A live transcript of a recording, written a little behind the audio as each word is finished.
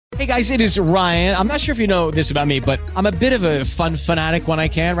Hey guys, it is Ryan. I'm not sure if you know this about me, but I'm a bit of a fun fanatic when I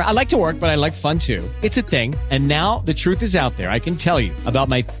can. I like to work, but I like fun too. It's a thing. And now the truth is out there. I can tell you about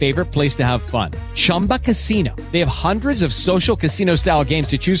my favorite place to have fun. Chumba Casino. They have hundreds of social casino style games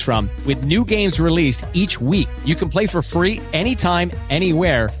to choose from with new games released each week. You can play for free anytime,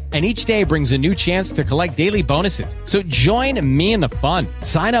 anywhere. And each day brings a new chance to collect daily bonuses. So join me in the fun.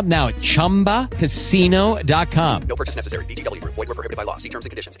 Sign up now at ChumbaCasino.com. No purchase necessary. VGW Group. Void where prohibited by law. See terms and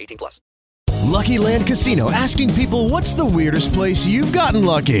conditions. 18+. Lucky Land Casino, asking people, what's the weirdest place you've gotten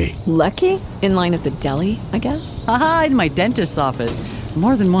lucky? Lucky? In line at the deli, I guess? Aha, in my dentist's office.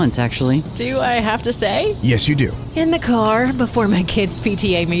 More than once, actually. Do I have to say? Yes, you do. In the car before my kids'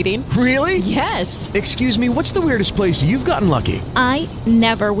 PTA meeting. Really? Yes. Excuse me, what's the weirdest place you've gotten lucky? I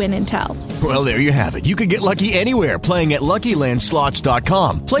never win and tell. Well, there you have it. You can get lucky anywhere, playing at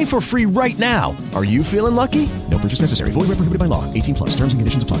LuckyLandSlots.com. Play for free right now. Are you feeling lucky? No purchase necessary. Void where prohibited by law. 18+. Terms and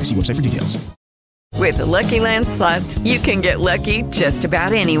conditions apply. See website for details. With the Lucky Land Slots, you can get lucky just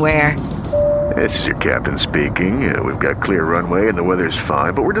about anywhere. This is your captain speaking. We've got clear runway and the weather's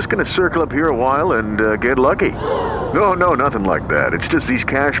fine, but we're just going to circle up here a while and get lucky. No, nothing like that. It's just these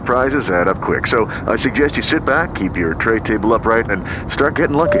cash prizes add up quick. So I suggest you sit back, keep your tray table upright, and start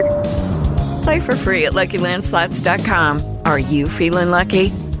getting lucky. Play for free at LuckyLandSlots.com. Are you feeling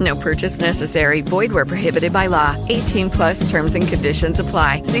lucky? No purchase necessary. Void where prohibited by law. 18+ terms and conditions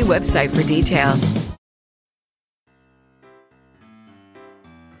apply. See website for details.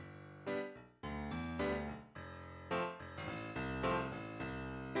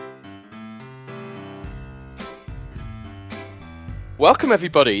 Welcome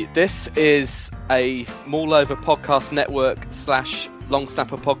everybody. This is a Maul Over Podcast Network / Long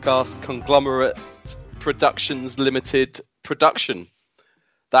Snapper Podcast Conglomerate Productions Limited production.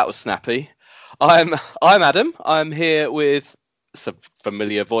 That was snappy. I'm Adam. I'm here with some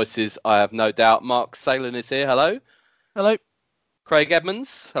familiar voices, I have no doubt. Mark Salin is here. Hello. Hello. Craig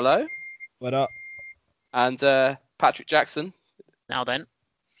Edmonds. Hello. What up? And Patrick Jackson. Now then.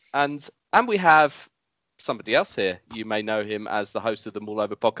 And we have somebody else here. You may know him as the host of the Maul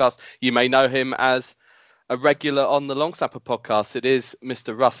Over Podcast. You may know him as a regular on the Long Snapper Podcast. It is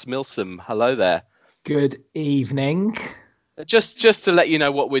Mr. Russ Milsom. Hello there. Good evening. Just to let you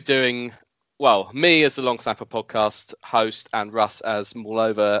know what we're doing. Well, me as the Long Snapper Podcast host and Russ as Maul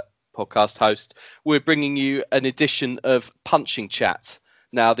Over Podcast host, we're bringing you an edition of Punching Chat.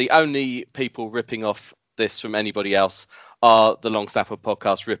 Now, the only people ripping off this from anybody else are the Long Snapper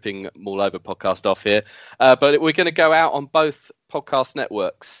Podcast ripping Maul Over Podcast off here. But we're going to go out on both podcast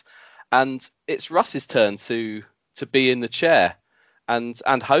networks. And it's Russ's turn to be in the chair and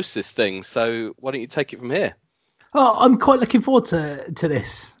host this thing. So why don't you take it from here? Oh, I'm quite looking forward to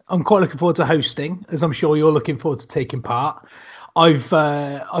this. I'm quite looking forward to hosting, as I'm sure you're looking forward to taking part.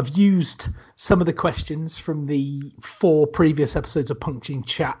 I've used some of the questions from the 4 previous episodes of Punching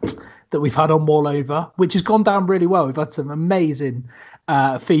Chat that we've had on Maul Over, which has gone down really well. We've had some amazing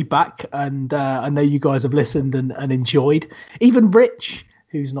feedback, and I know you guys have listened and enjoyed. Even Rich,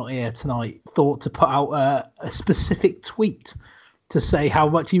 who's not here tonight, thought to put out a specific tweet to say how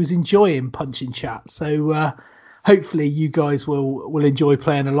much he was enjoying Punching Chat. So hopefully you guys will enjoy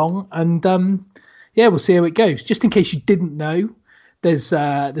playing along, and we'll see how it goes. Just in case you didn't know,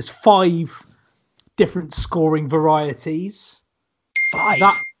 there's 5 different scoring varieties. 5.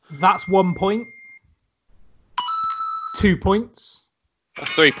 That's 1 point. 2 points.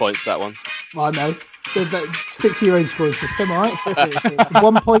 3 points, that one. I know. Stick to your own scoring system, all right?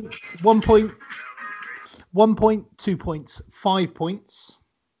 1 point, 1 point, 1 point, 2 points, 5 points.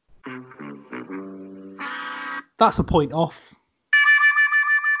 That's a point off.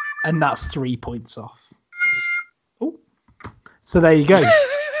 And that's 3 points off. Oh, so there you go.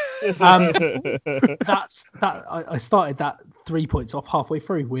 That's that. I started that 3 points off halfway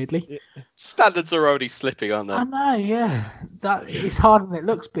through. Weirdly, standards are already slipping, aren't they? I know. Yeah, that it's harder than it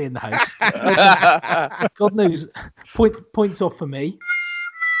looks being the host. God knows, points off for me.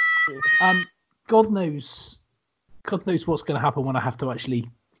 God knows what's going to happen when I have to actually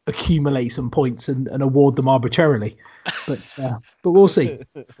accumulate some points and award them arbitrarily, but we'll see.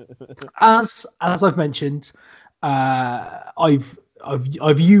 As I've mentioned, I've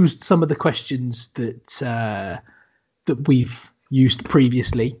used some of the questions that we've used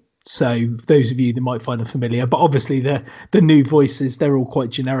previously. So those of you that might find them familiar, but obviously the new voices, they're all quite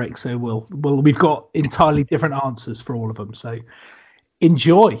generic. So we've got entirely different answers for all of them. So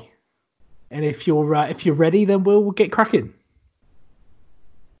enjoy, and if you're ready, then we'll get cracking.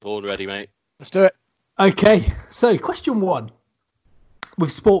 Born ready, mate. Let's do it. Okay, so question 1.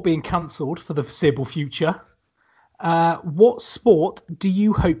 With sport being cancelled for the foreseeable future, What sport do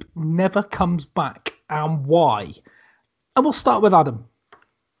you hope never comes back and why? And we'll start with Adam.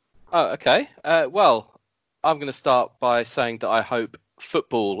 Oh, okay. Well, I'm going to start by saying that I hope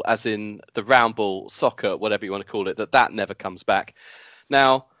football, as in the round ball, soccer, whatever you want to call it, that never comes back.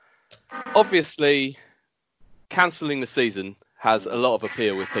 Now, obviously, cancelling the season has a lot of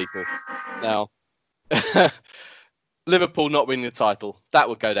appeal with people. Now, Liverpool not winning the title, that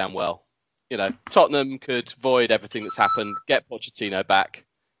would go down well. You know, Tottenham could void everything that's happened, get Pochettino back.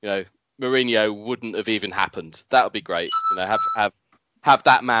 You know, Mourinho wouldn't have even happened. That would be great. You know, have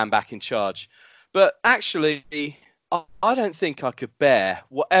that man back in charge. But actually, I don't think I could bear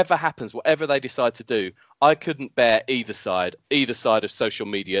whatever happens, whatever they decide to do. I couldn't bear either side of social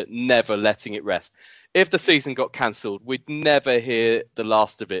media, never letting it rest. If the season got cancelled, we'd never hear the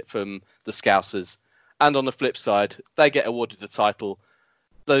last of it from the Scousers. And on the flip side, they get awarded the title.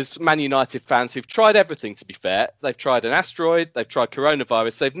 Those Man United fans who've tried everything, to be fair. They've tried an asteroid, they've tried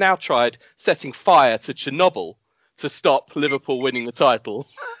coronavirus, they've now tried setting fire to Chernobyl to stop Liverpool winning the title.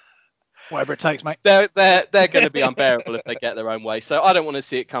 Whatever it takes, mate. They're going to be unbearable if they get their own way. So I don't want to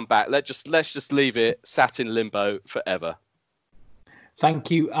see it come back. Let's just leave it sat in limbo forever.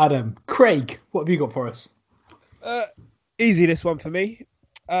 Thank you, Adam. Craig, what have you got for us? Easy, this one for me.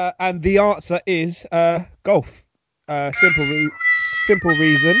 And the answer is golf. Simple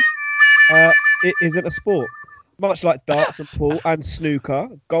reason. It isn't a sport. Much like darts and pool and snooker,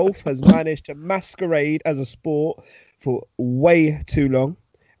 golf has managed to masquerade as a sport for way too long.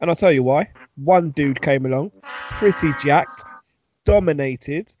 And I'll tell you why. One dude came along, pretty jacked,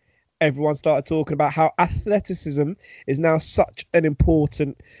 dominated. Everyone started talking about how athleticism is now such an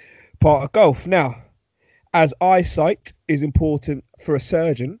important part of golf. Now, as eyesight is important for a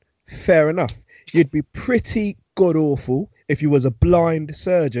surgeon, fair enough. You'd be pretty god-awful if you was a blind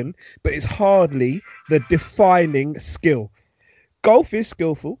surgeon, but it's hardly the defining skill. Golf is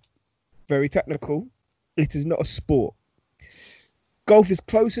skillful, very technical. It is not a sport. Golf is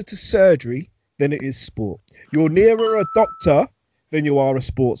closer to surgery than it is sport. You're nearer a doctor than you are a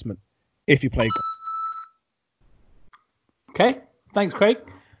sportsman if you play golf. Okay, thanks, Craig.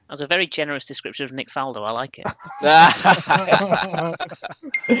 That was a very generous description of Nick Faldo. I like it.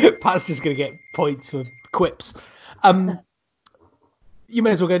 Pat's just going to get points for quips. You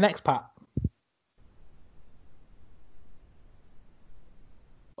may as well go next, Pat.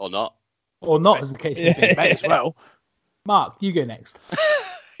 Or not. Or not, as the case may be. May as well. Mark, you go next.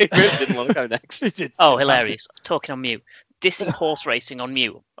 He really didn't want to go next. Oh, hilarious. Talking on mute. Dissing horse racing on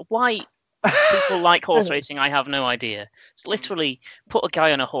mute. Why people like horse racing, I have no idea. It's literally put a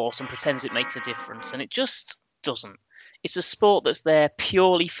guy on a horse and pretends it makes a difference, and it just doesn't. It's a sport that's there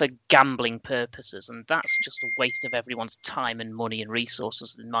purely for gambling purposes, and that's just a waste of everyone's time and money and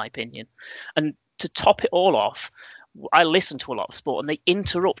resources, in my opinion. And to top it all off, I listen to a lot of sport, and they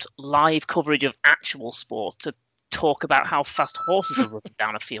interrupt live coverage of actual sport to talk about how fast horses are running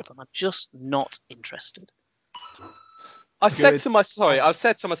down a field, and I'm just not interested. I said to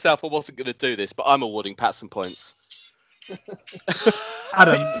myself I wasn't going to do this, but I'm awarding Pat some points.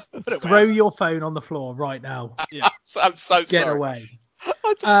 Adam, throw your phone on the floor right now. Yeah. I'm so sorry. Get away.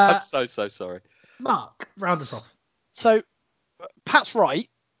 I'm so sorry. Mark, round us off. So, Pat's right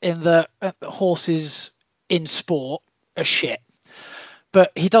in that horses in sport are shit.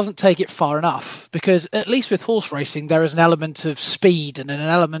 But he doesn't take it far enough, because at least with horse racing, there is an element of speed and an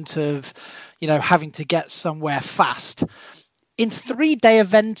element of, having to get somewhere fast. In 3-day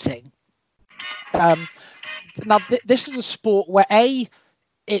eventing, now this is a sport where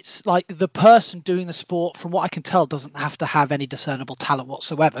it's like the person doing the sport, from what I can tell, doesn't have to have any discernible talent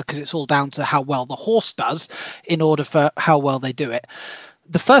whatsoever, because it's all down to how well the horse does in order for how well they do it.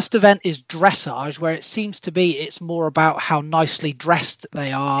 The first event is dressage, where it seems to be it's more about how nicely dressed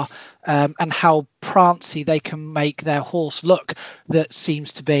they are and how prancy they can make their horse look. That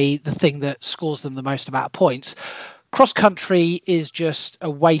seems to be the thing that scores them the most amount of points. Cross country is just a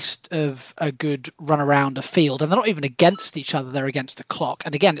waste of a good run around a field, and they're not even against each other, they're against the clock.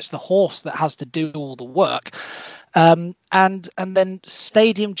 And again, it's the horse that has to do all the work. And then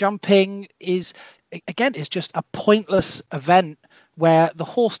stadium jumping is just a pointless event where the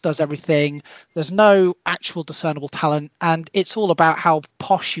horse does everything. There's no actual discernible talent, and it's all about how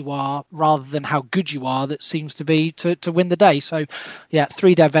posh you are rather than how good you are that seems to be to win the day. So, yeah,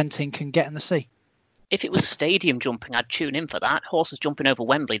 3-day eventing can get in the sea. If it was stadium jumping, I'd tune in for that. Horses jumping over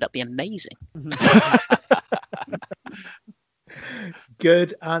Wembley, that'd be amazing.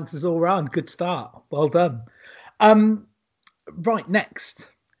 Good answers all round. Good start. Well done. Right, next.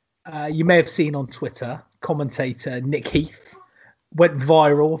 You may have seen on Twitter, commentator Nick Heath went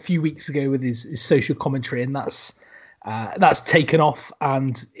viral a few weeks ago with his social commentary, and that's That's taken off,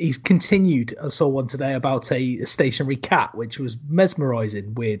 and he's continued. I saw one today about a stationary cat, which was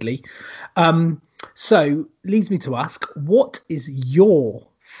mesmerising, weirdly. So leads me to ask, what is your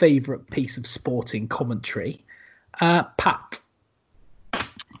favourite piece of sporting commentary? Pat?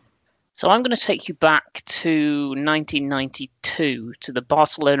 So I'm going to take you back to 1992 to the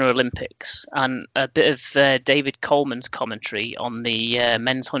Barcelona Olympics and a bit of David Coleman's commentary on the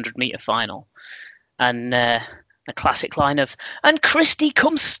men's 100-metre final. And a classic line of, "And Christie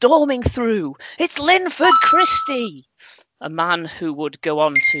comes storming through. It's Linford Christie." A man who would go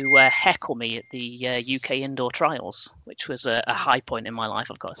on to heckle me at the UK indoor trials, which was a high point in my life,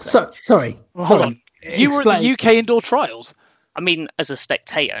 I've got to say. So, sorry. Hold on. You were at the UK indoor trials? I mean, as a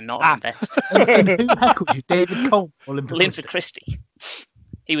spectator, not an investor. And who heckled you? David Cole or Linford Christie.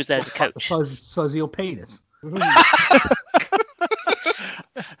 He was there as a coach. The size of your penis?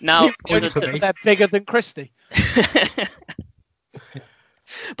 Now, they're bigger than Christie.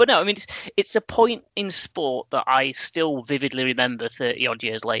 But no, I mean, it's a point in sport that I still vividly remember 30 odd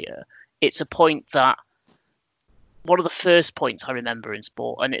years later. It's a point that one of the first points I remember in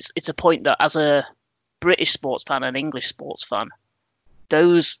sport, and it's a point that as a British sports fan and English sports fan,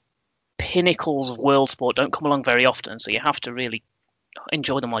 those pinnacles of world sport don't come along very often, so you have to really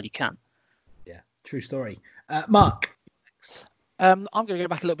enjoy them while you can. Yeah, true story. Mark? I'm going to go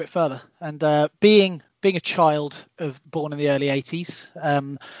back a little bit further, and being a child born in the early 80s,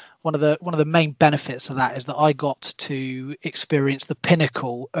 one of the main benefits of that is that I got to experience the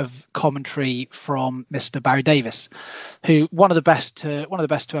pinnacle of commentary from Mr. Barry Davies, who one of the best to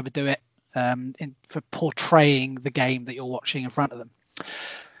ever do it, for portraying the game that you're watching in front of them.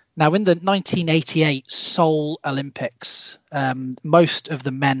 Now, in the 1988 Seoul Olympics, most of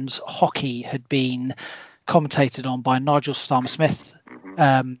the men's hockey had been commentated on by Nigel Starmer-Smith,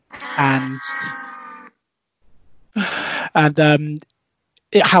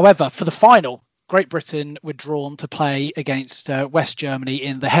 however, for the final, Great Britain were drawn to play against West Germany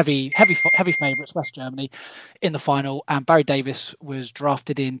in the heavy favourites, West Germany, in the final, and Barry Davies was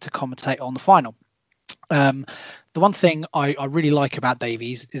drafted in to commentate on the final. The one thing I really like about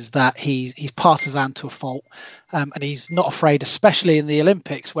Davies is that he's partisan to a fault, and he's not afraid, especially in the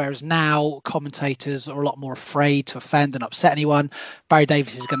Olympics, whereas now commentators are a lot more afraid to offend and upset anyone. Barry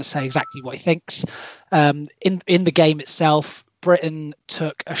Davies is going to say exactly what he thinks. In the game itself, Britain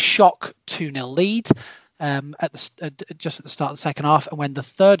took a shock 2-0 lead just at the start of the second half, and when the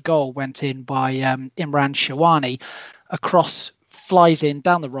third goal went in by Imran Shawani, a cross flies in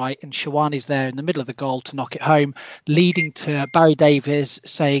down the right, and Shawani's there in the middle of the goal to knock it home, leading to Barry Davies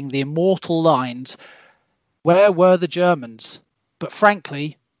saying the immortal lines, "Where were the Germans? But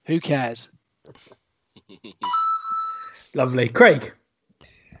frankly, who cares?" Lovely. Craig?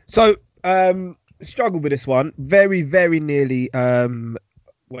 So, struggled with this one. Very, very nearly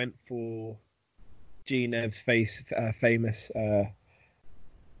went for Genev's famous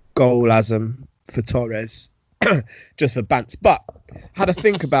goal-asm for Torres, just for bants. But had a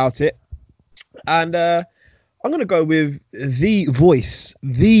think about it, and I'm going to go with the voice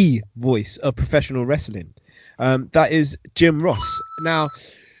of professional wrestling. That is Jim Ross. Now,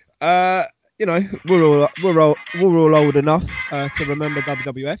 you know, we're all old enough to remember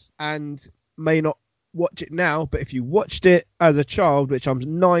WWF and may not watch it now, but if you watched it as a child, which I'm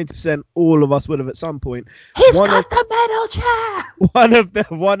 90% all of us would have at some point, he's got the metal chair.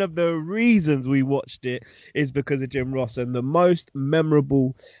 One of the reasons we watched it is because of Jim Ross, and the most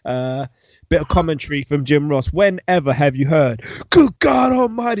memorable bit of commentary from Jim Ross. Whenever have you heard, "Good God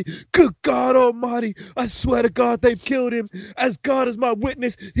Almighty, good God Almighty, I swear to God they've killed him. As God is my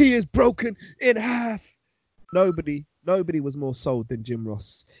witness, he is broken in half." Nobody was more sold than Jim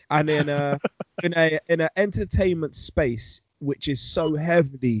Ross, and in an entertainment space which is so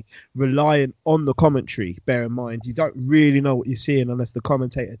heavily reliant on the commentary. Bear in mind, you don't really know what you're seeing unless the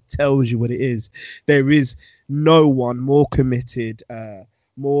commentator tells you what it is. There is no one more committed,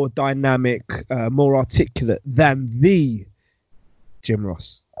 more dynamic, more articulate than the Jim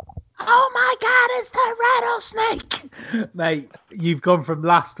Ross. Oh my God, it's the rattlesnake! Mate, you've gone from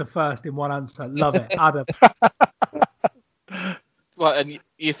last to first in one answer. Love it. Adam? Well, and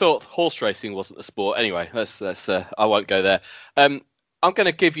you thought horse racing wasn't a sport. Anyway, let's I won't go there. I'm going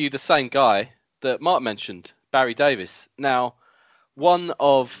to give you the same guy that Mark mentioned, Barry Davies. Now, who am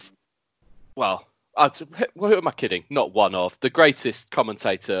I kidding? Not one of. The greatest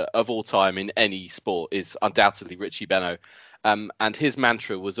commentator of all time in any sport is undoubtedly Richie Benaud. And his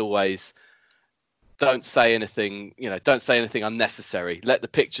mantra was always, don't say anything unnecessary. Let the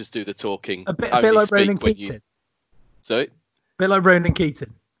pictures do the talking. A bit like Ronan Keating. Sorry? A bit like Ronan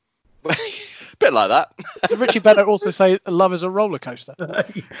Keating. bit like that. Did Richie Bennett also say love is a roller coaster?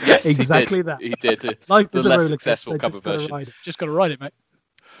 Yes, exactly he did. that. He did. Life The is a less roller successful coaster, cover version. Just got to ride it, mate.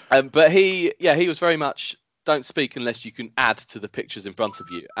 But he was very much don't speak unless you can add to the pictures in front of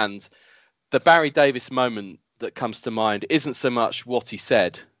you. And the Barry Davis moment that comes to mind isn't so much what he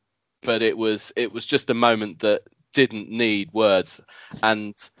said, but it was just a moment that didn't need words.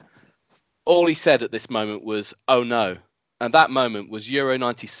 And all he said at this moment was, "Oh no." And that moment was Euro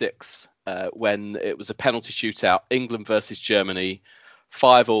 96, when it was a penalty shootout, England versus Germany,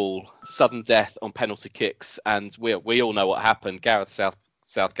 5-5, sudden death on penalty kicks. And we all know what happened. Gareth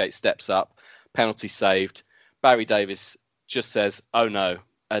Southgate steps up, penalty saved. Barry Davis just says, "Oh no,"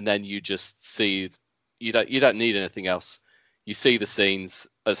 and then you just see you don't need anything else. You see the scenes,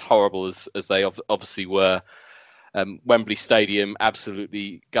 as horrible as they obviously were. Wembley Stadium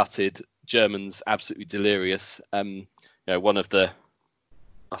absolutely gutted, Germans absolutely delirious. One of the,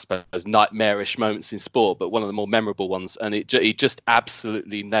 I suppose, nightmarish moments in sport, but one of the more memorable ones. And he just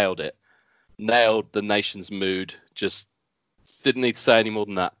absolutely nailed it. Nailed the nation's mood. Just didn't need to say any more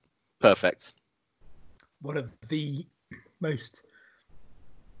than that. Perfect. One of the most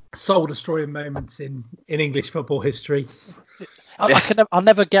soul-destroying moments in English football history. I'll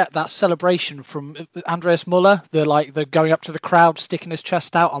never get that celebration from Andreas Muller. The going up to the crowd, sticking his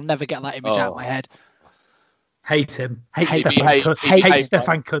chest out. I'll never get that image out of my head. Hate him. Hate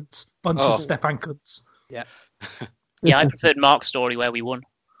Stefan Kuntz. Bunch of Stefan Kuntz. Yeah. Yeah, I preferred Mark's story where we won.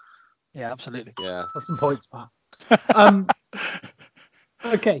 Yeah, absolutely. Yeah. Got some points, Pat.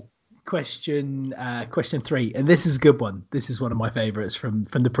 Okay. Question 3, and this is a good one. This is one of my favourites from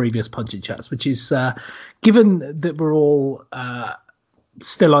the previous Punching Chats, which is given that we're all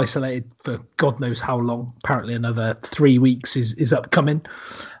still isolated for God knows how long. Apparently, another 3 weeks is upcoming.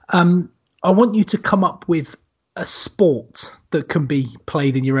 I want you to come up with a sport that can be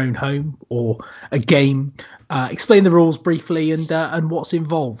played in your own home or a game. Explain the rules briefly and what's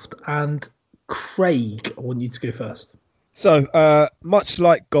involved. And Craig, I want you to go first. So, much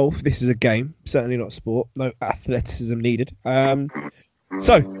like golf, this is a game, certainly not sport. No athleticism needed.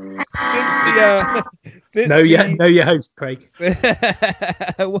 So, know your host, Craig.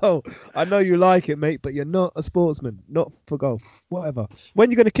 Well, I know you like it, mate, but you're not a sportsman. Not for golf. Whatever. When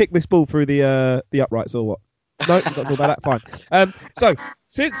are you going to kick this ball through the uprights or what? No, we've got to talk about that. Fine. So,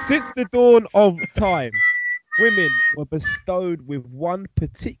 since the dawn of time, women were bestowed with one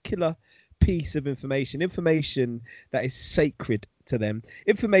particular piece of information that is sacred to them,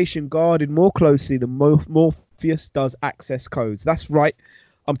 information guarded more closely than Morpheus does access codes. That's right,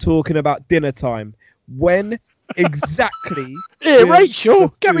 I'm talking about dinner time. When exactly Hey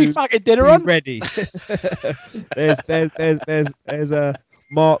Rachel, get me fucking dinner on. Ready. there's a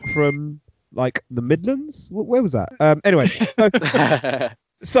Mark from like the Midlands. Where was that? Anyway,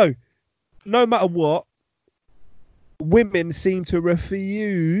 so no matter what, women seem to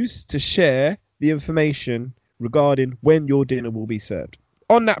refuse to share the information regarding when your dinner will be served.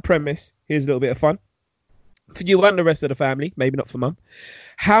 On that premise, here's a little bit of fun. For you and the rest of the family, maybe not for mum.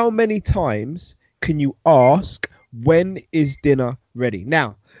 How many times can you ask, when is dinner ready?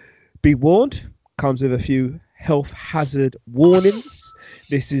 Now, be warned, comes with a few health hazard warnings.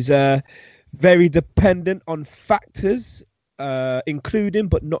 This is very dependent on factors, including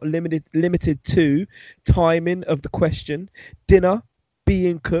but not limited to timing of the question, dinner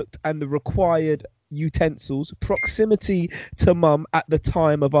being cooked and the required utensils, proximity to mum at the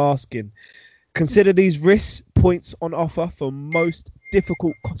time of asking. Consider these risks, points on offer for most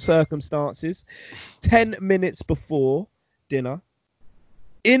difficult circumstances. 10 minutes before dinner,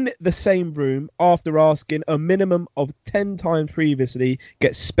 in the same room after asking a minimum of 10 times previously,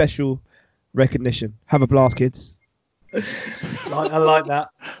 gets special recognition. Have a blast, kids. I like that.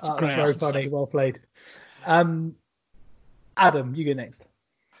 That's very funny. Well played. Adam, you go next.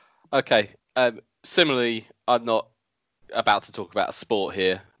 Okay. Similarly, I'm not about to talk about a sport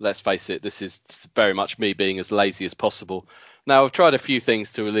here. Let's face it, this is very much me being as lazy as possible. Now, I've tried a few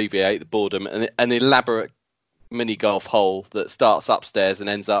things to alleviate the boredom. An elaborate mini golf hole that starts upstairs and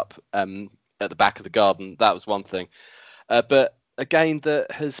ends up at the back of the garden. That was one thing. But a game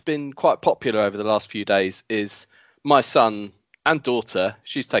that has been quite popular over the last few days is my son and daughter.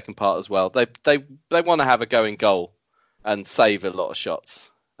 She's taken part as well. They want to have a go in goal and save a lot of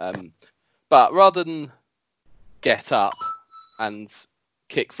shots. But rather than get up and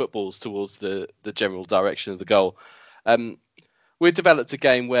kick footballs towards the general direction of the goal, we've developed a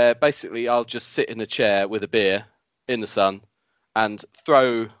game where basically I'll just sit in a chair with a beer in the sun and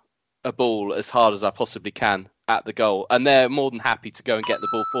throw a ball as hard as I possibly can at the goal. And they're more than happy to go and get the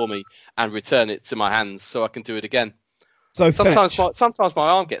ball for me and return it to my hands so I can do it again. So sometimes my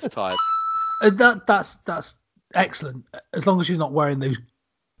arm gets tired. That's excellent. As long as you're not wearing those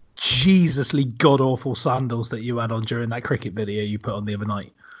Jesusly god awful sandals that you had on during that cricket video you put on the other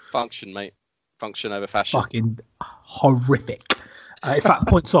night. Function, mate. Function over fashion. Fucking horrific. In fact,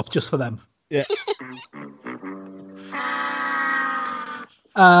 points off just for them. Yeah.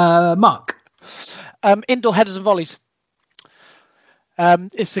 Mark. Indoor headers and volleys.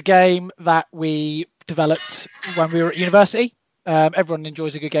 It's a game that we developed when we were at university. Everyone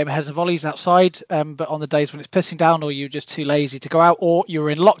enjoys a good game of headers and volleys outside, but on the days when it's pissing down or you're just too lazy to go out or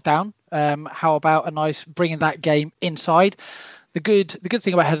you're in lockdown, how about a nice bringing that game inside? The good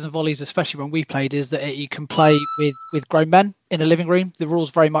thing about headers and volleys, especially when we played, is that you can play with grown men in a living room. The rules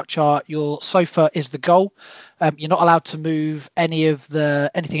very much are your sofa is the goal. You're not allowed to move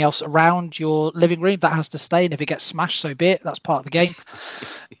anything else around your living room. That has to stay, and if it gets smashed, so be it. That's part of the game.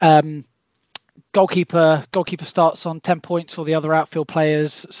 Goalkeeper starts on 10 points, or the other outfield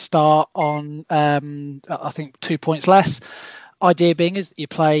players start on I think 2 points less. Idea being is that you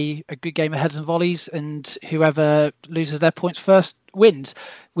play a good game of headers and volleys, and whoever loses their points first wins.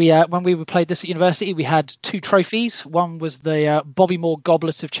 When we played this at university, we had 2 trophies. One was the Bobby Moore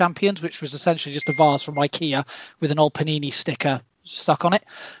Goblet of Champions, which was essentially just a vase from IKEA with an old Panini sticker stuck on it.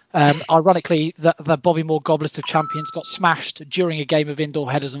 Ironically, the Bobby Moore Goblet of Champions got smashed during a game of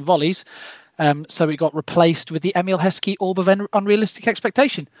indoor headers and volleys. So it got replaced with the Emil Heskey Orb of Unrealistic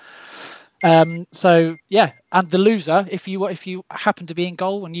Expectation. So yeah, and the loser, if you happen to be in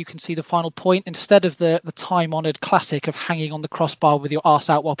goal and you can see the final point, instead of the time-honoured classic of hanging on the crossbar with your arse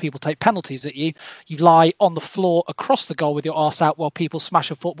out while people take penalties at you, you lie on the floor across the goal with your arse out while people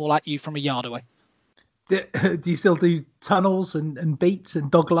smash a football at you from a yard away. Do you still do tunnels and beats and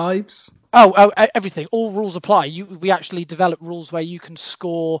dog lives? Oh, everything. All rules apply. We actually develop rules where you can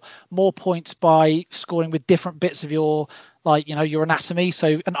score more points by scoring with different bits of your anatomy.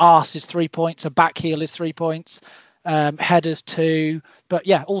 So an arse is 3 points, a back heel is 3 points, headers 2. But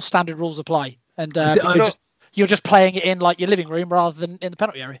yeah, all standard rules apply. And you're just playing it in like your living room rather than in the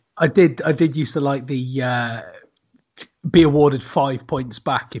penalty area. I did used to like the be awarded 5 points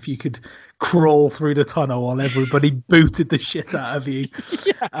back if you could crawl through the tunnel while everybody booted the shit out of you.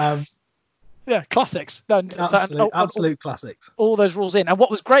 Yeah, classics. Absolute classics. All those rules in. And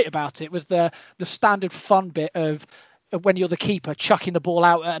what was great about it was the standard fun bit of when you're the keeper chucking the ball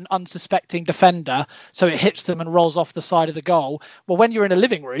out at an unsuspecting defender so it hits them and rolls off the side of the goal. Well, when you're in a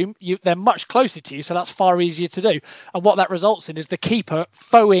living room, they're much closer to you, so that's far easier to do. And what that results in is the keeper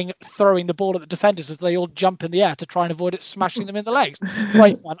throwing the ball at the defenders as they all jump in the air to try and avoid it smashing them in the legs.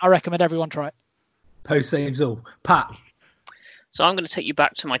 Great fun. I recommend everyone try it. Post saves all. Pat. So I'm going to take you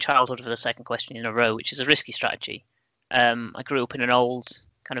back to my childhood for the second question in a row, which is a risky strategy. I grew up in an old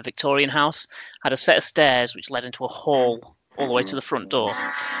kind of Victorian house, had a set of stairs which led into a hall all the way to the front door.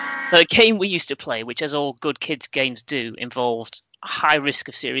 The game we used to play, which as all good kids games do, involved a high risk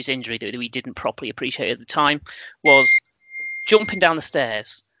of serious injury that we didn't properly appreciate at the time, was jumping down the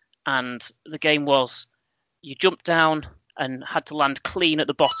stairs. And the game was you jumped down and had to land clean at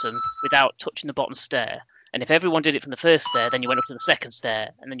the bottom without touching the bottom stair. And if everyone did it from the first stair, then you went up to the second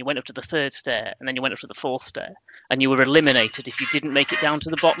stair, and then you went up to the third stair, and then you went up to the fourth stair, and you were eliminated if you didn't make it down to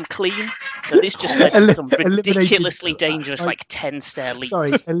the bottom clean. So this just led to some ridiculously dangerous, 10-stair leaps.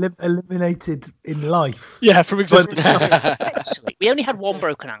 Sorry, eliminated in life. Yeah, from existence. Essentially, we only had one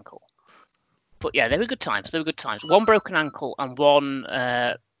broken ankle. But yeah, they were good times. One broken ankle and one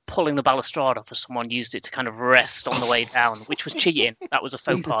pulling the balustrade off as someone used it to kind of rest on the way down, which was cheating. That was a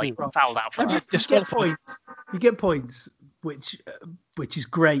faux pas. You got fouled out for that. You get points, which is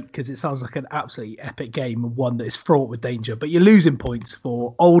great because it sounds like an absolutely epic game and one that is fraught with danger. But you're losing points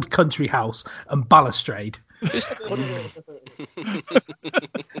for Old Country House and Balustrade.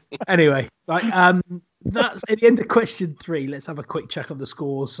 Anyway, that's at the end of question 3. Let's have a quick check on the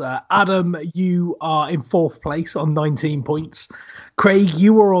scores. Adam, you are in 4th place on 19 points. Craig,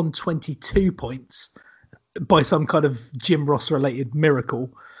 you were on 22 points by some kind of Jim Ross related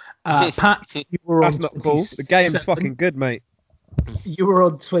miracle. Pat, you were That's on not 27. cool. The game's fucking good, mate. You were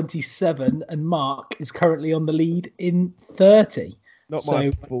on 27, and Mark is currently on the lead in 30. Not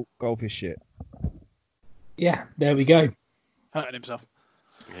my fault. Golf is shit. Yeah, there we go. Hurting himself.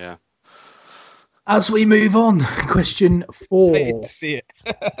 Yeah. As we move on, question 4. I didn't see it.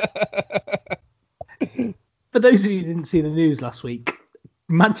 For those of you who didn't see the news last week,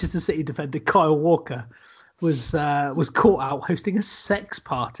 Manchester City defender Kyle Walker was caught out hosting a sex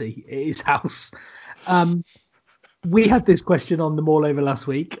party at his house. We had this question on the All Over last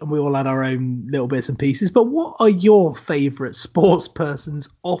week, and we all had our own little bits and pieces. But what are your favourite sports person's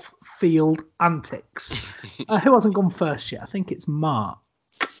off-field antics? Who hasn't gone first yet? I think it's Mark.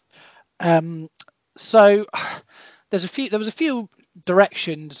 So there was a few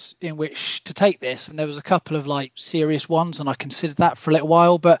directions in which to take this, and there was a couple of like serious ones, and I considered that for a little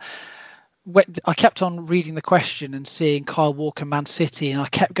while, but I kept on reading the question and seeing Kyle Walker, Man City, and I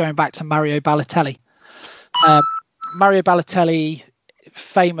kept going back to Mario Balotelli. Mario Balotelli,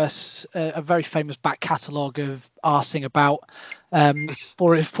 famous, a very famous back catalogue of arsing about.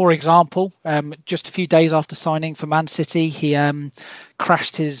 For example, just a few days after signing for Man City, he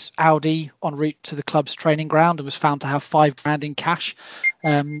crashed his Audi en route to the club's training ground and was found to have $5,000 in cash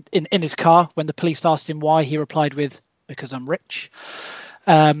in his car. When the police asked him why, he replied with, "Because I'm rich."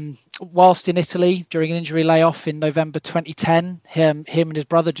 Whilst in Italy during an injury layoff in November 2010, him and his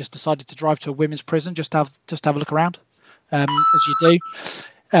brother just decided to drive to a women's prison just to have a look around, as you do.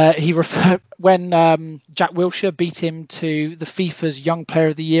 When Jack Wilshere beat him to the FIFA's Young Player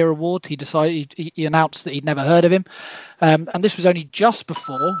of the Year award, he announced that he'd never heard of him, and this was only just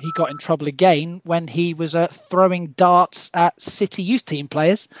before he got in trouble again when he was throwing darts at City youth team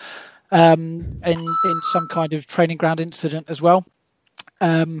players in some kind of training ground incident as well.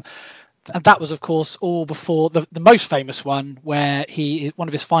 And that was, of course, all before the most famous one, where one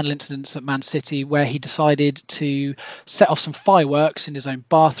of his final incidents at Man City, where he decided to set off some fireworks in his own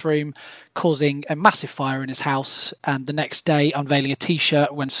bathroom, causing a massive fire in his house, and the next day unveiling a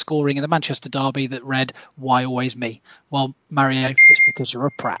T-shirt when scoring in the Manchester derby that read, "Why always me?" Well, Mario, it's because you're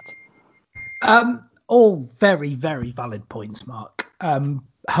a prat. All very, very valid points, Mark.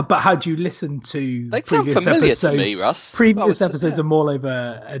 But had you listened to they sound familiar to me, Russ. Previous episodes of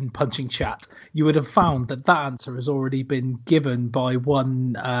Maulover and Punching Chat, you would have found that answer has already been given by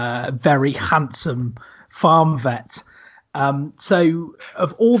one very handsome farm vet. So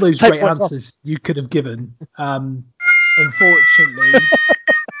of all those great answers you could have given, unfortunately,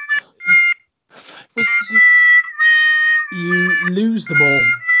 you lose them all.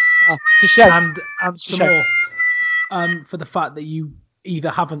 And some more for the fact that you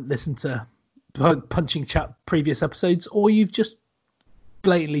either haven't listened to Punching Chat previous episodes, or you've just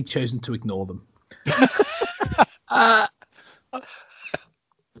blatantly chosen to ignore them.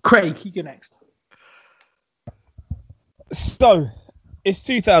 Craig, you go next. So, it's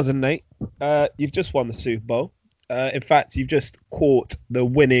 2008. You've just won the Super Bowl. In fact, you've just caught the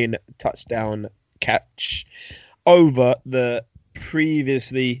winning touchdown catch over the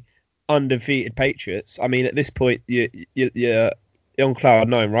previously undefeated Patriots. I mean, at this point, you're on cloud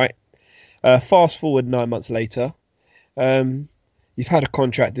nine, right? Fast forward 9 months later, you've had a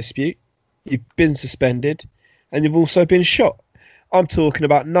contract dispute, you've been suspended, and you've also been shot. I'm talking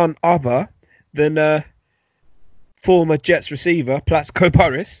about none other than former Jets receiver Plaxico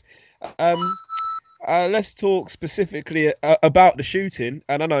Burress. Let's talk specifically about the shooting.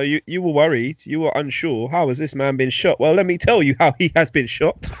 And I know you were worried, you were unsure. How has this man been shot? Well, let me tell you how he has been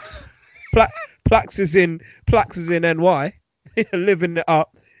shot. Plax is in NY. Living it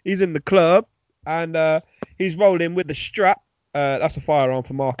up. He's in the club and he's rolling with the strap. That's a firearm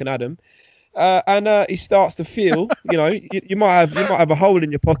for Mark and Adam. And he starts to feel, you might have a hole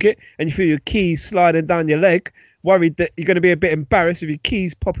in your pocket and you feel your keys sliding down your leg, worried that you're going to be a bit embarrassed with your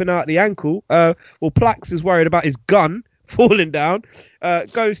keys popping out the ankle. Well, Plax is worried about his gun falling down,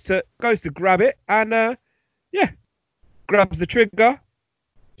 goes to grab it and grabs the trigger,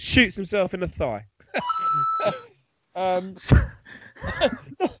 shoots himself in the thigh. This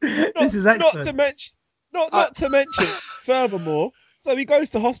is excellent. Not to mention, furthermore, so he goes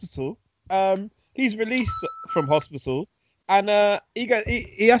to hospital. He's released from hospital, and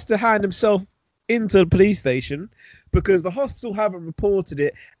he has to hand himself into the police station because the hospital haven't reported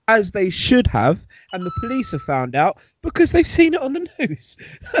it as they should have, and the police have found out because they've seen it on the news.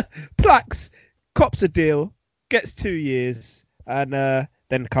 Plax cops a deal, gets 2 years, and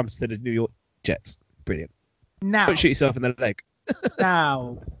then comes to the New York Jets. Brilliant. Now, don't shoot yourself in the leg.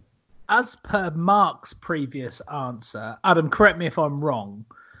 Now, as per Mark's previous answer, Adam, correct me if I'm wrong.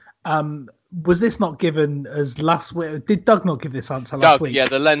 Was this not given as last week? Did Doug not give this answer last week? Yeah,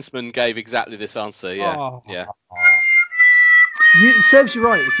 the lensman gave exactly this answer. Yeah, yeah. It serves you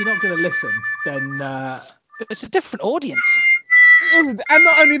right. If you're not going to listen, then it's a different audience. And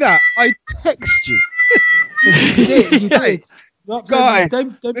not only that, I text you. You did. Guys,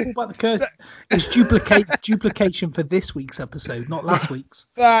 don't pull back the curtain. It's duplication for this week's episode, not last week's.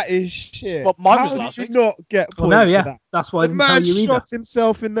 That is shit. Well, mine was last week. Not get points for that? That's why I didn't tell you either. The man shot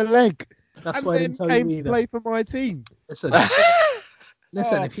himself in the leg. That's why I didn't tell you either. And then came to play for my team. Listen,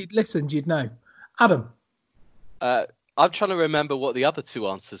 if you'd listened, you'd know. Adam. I'm trying to remember what the other two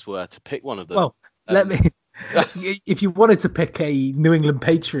answers were to pick one of them. Well, let me If you wanted to pick a New England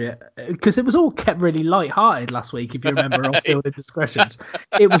Patriot, because it was all kept really light-hearted last week, if you remember our field indiscretions,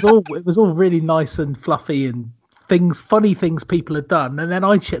 it was all really nice and fluffy and funny things people had done, and then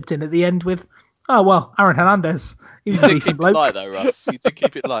I chipped in at the end with, oh well, Aaron Hernandez. He's a decent bloke. Light though, Russ. You did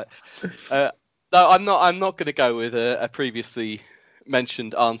keep it light. No, I'm not going to go with a previously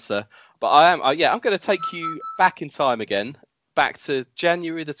mentioned answer, but I'm going to take you back in time again. Back to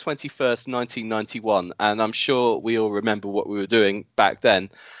January the 21st, 1991, and I'm sure we all remember what we were doing back then.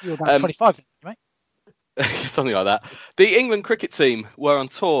 You were about 25, right? Something like that. The England cricket team were on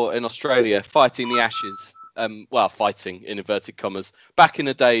tour in Australia fighting the Ashes. Fighting in inverted commas. Back in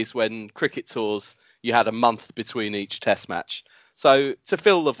the days when cricket tours, you had a month between each test match. So to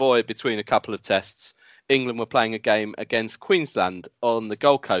fill the void between a couple of tests, England were playing a game against Queensland on the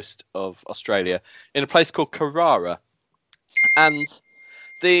Gold Coast of Australia in a place called Carrara. And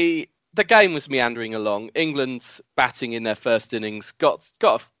the game was meandering along. England batting in their first innings got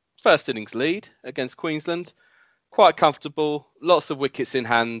a first innings lead against Queensland, quite comfortable, lots of wickets in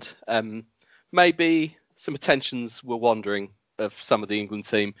hand. Maybe some attentions were wandering of some of the England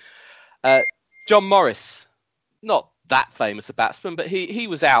team. John Morris, not that famous a batsman, but he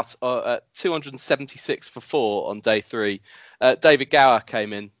was out at 276 for 4 on day 3. David Gower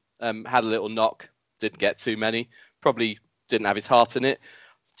came in, had a little knock, didn't get too many, probably didn't have his heart in it.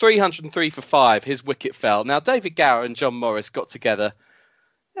 303 for 5, his wicket fell. Now, David Gower and John Morris got together.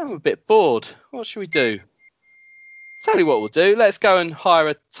 I'm a bit bored. What should we do? Tell you what we'll do. Let's go and hire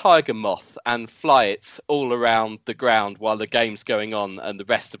a tiger moth and fly it all around the ground while the game's going on and the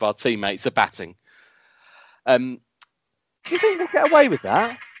rest of our teammates are batting. Do you think we'll get away with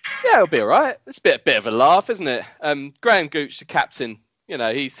that? Yeah, it'll be all right. It's a bit of a laugh, isn't it? Graham Gooch, the captain, you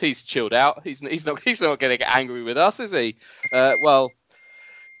know, he's chilled out. He's not going to get angry with us, is he?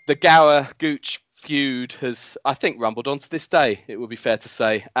 The Gower Gooch feud has, I think, rumbled on to this day, it would be fair to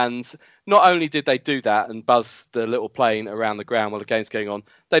say. And not only did they do that and buzz the little plane around the ground while the game's going on,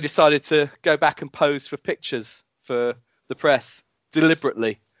 they decided to go back and pose for pictures for the press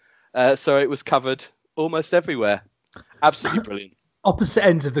deliberately. So it was covered almost everywhere. Absolutely brilliant. Opposite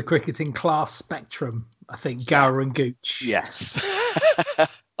ends of the cricketing class spectrum, I think, Gower and Gooch. Yes.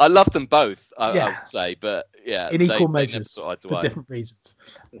 I love them both, I would say, but yeah. In equal measures, for different reasons.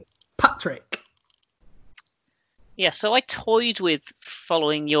 Patrick. Yeah, so I toyed with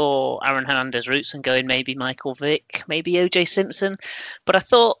following your Aaron Hernandez routes and going maybe Michael Vick, maybe OJ Simpson, but I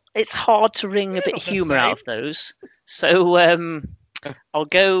thought it's hard to wring a bit of humour out of those. So I'll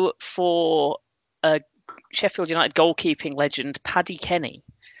go for Sheffield United goalkeeping legend Paddy Kenny.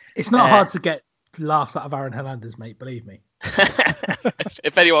 It's not hard to get laughs out of Aaron Hernandez, mate, believe me.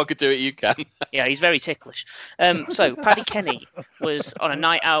 If anyone could do it, you can. Yeah, he's very ticklish. So Paddy Kenny was on a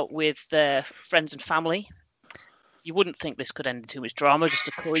night out with friends and family. You wouldn't think this could end in too much drama, just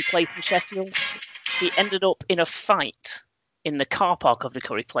a curry place in Sheffield. He ended up in a fight in the car park of the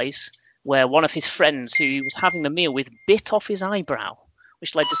curry place where one of his friends who he was having the meal with bit off his eyebrow,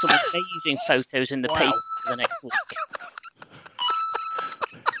 which led to some amazing photos in the paper for the next week.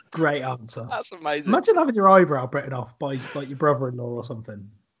 Great answer. That's amazing. Imagine having your eyebrow bitten off by like your brother-in-law or something.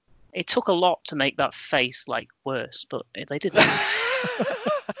 It took a lot to make that face worse, but they did that.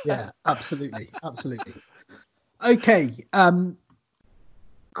 Yeah, absolutely. Okay,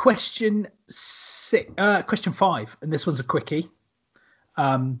 question 5, and this one's a quickie.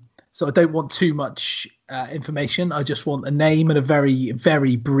 So I don't want too much information. I just want a name and a very,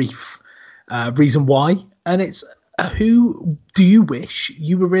 very brief reason why. And it's who do you wish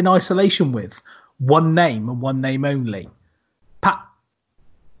you were in isolation with? One name and one name only. Pat.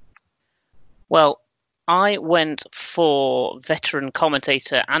 Well, I went for veteran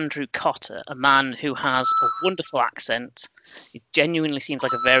commentator Andrew Cotter, a man who has a wonderful accent. He genuinely seems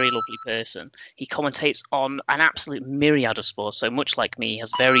like a very lovely person. He commentates on an absolute myriad of sports, so much like me, he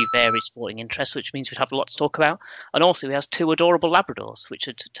has very varied sporting interests, which means we'd have a lot to talk about. And also he has 2 adorable Labradors, which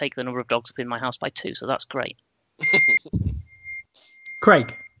would take the number of dogs up in my house by 2, so that's great.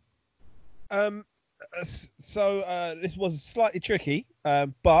 Craig. So this was slightly tricky,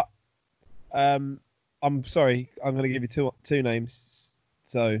 but I'm sorry. I'm going to give you two names.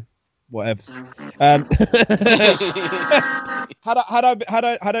 So, whatever. Had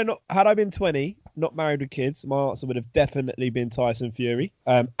I been 20, not married with kids, my answer would have definitely been Tyson Fury.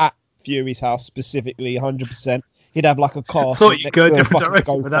 At Fury's house specifically, 100%. He'd have like a car. I thought you'd go a different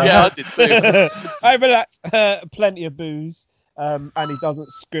direction with that. Yeah, I did too. I relax. Plenty of booze, and he doesn't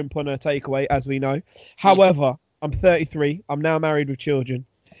scrimp on a takeaway, as we know. However, I'm 33. I'm now married with children.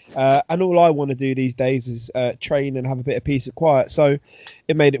 And all I want to do these days is train and have a bit of peace and quiet. So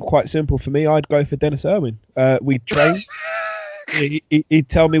it made it quite simple for me. I'd go for Dennis Irwin. We'd train. He'd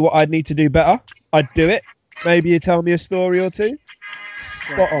tell me what I'd need to do better. I'd do it. Maybe he'd tell me a story or two.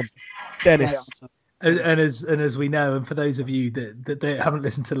 Spot on. Dennis. And as we know, and for those of you that haven't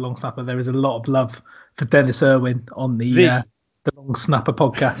listened to the Long Snapper, there is a lot of love for Dennis Irwin on the Long Snapper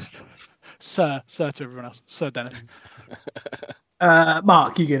podcast. Sir to everyone else. Sir Dennis.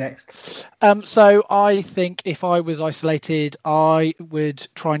 Mark, you go next. So I think if I was isolated, I would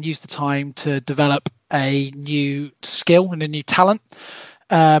try and use the time to develop a new skill and a new talent.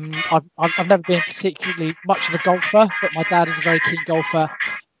 I've never been particularly much of a golfer, but my dad is a very keen golfer,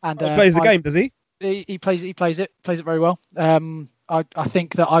 and he plays the game, does he? He plays it very well. I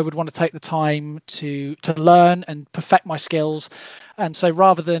think that I would want to take the time to learn and perfect my skills. And so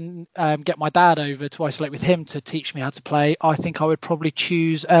rather than get my dad over to isolate with him to teach me how to play, I think I would probably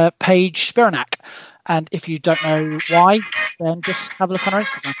choose Paige Spiranak. And if you don't know why, then just have a look on her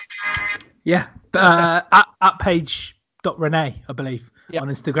Instagram. Yeah, at Paige.Renee, I believe, on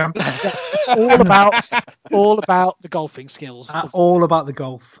Instagram. It's all about the golfing skills. All about the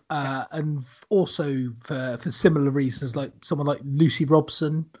golf. And also for similar reasons, like someone like Lucy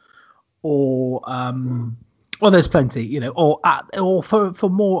Robson or... well, there's plenty, or for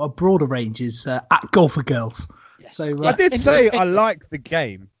more a broader ranges at Golfer Girls. Yes. So I did say I like the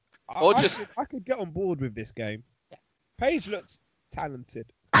game. Or I could get on board with this game. Yeah. Paige looks talented.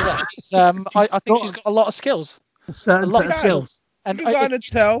 Yeah, I think she's got a lot of skills. A lot of skills. And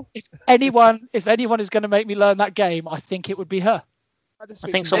if anyone is going to make me learn that game, I think it would be her. I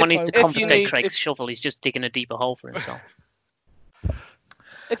think someone needs to confiscate Craig's shovel. He's just digging a deeper hole for himself.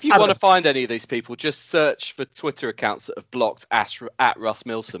 If you want to find any of these people, just search for Twitter accounts that have blocked at Russ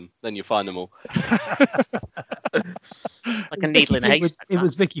Milsom. Then you'll find them all. Like a needle in a haystack. It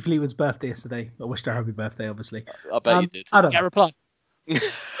was Vicky Fleetwood's birthday yesterday. I wished her happy birthday, obviously. I bet you did. Adam. Get a reply.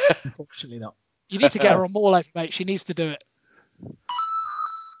 Unfortunately not. You need to get her on more life, mate. She needs to do it.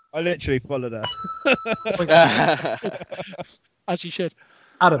 I literally followed her. As you should.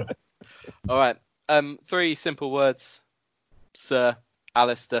 Adam. All right. 3 simple words. Sir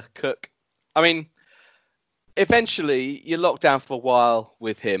Alistair Cook. I mean, eventually you're locked down for a while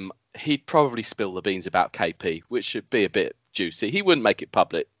with him. He'd probably spill the beans about KP, which should be a bit juicy. He wouldn't make it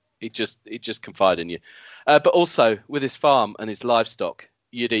public. He'd just confide in you. But also with his farm and his livestock,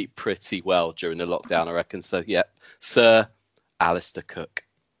 you'd eat pretty well during the lockdown, I reckon. So yeah, Sir Alistair Cook.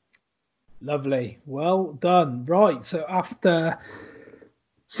 Lovely. Well done. Right. So after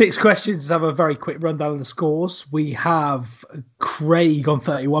 6 questions, have a very quick rundown of the scores. We have Craig on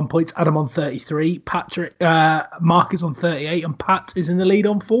 31 points, Adam on 33, Mark is on 38, and Pat is in the lead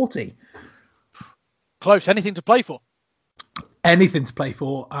on 40. Close. Anything to play for? Anything to play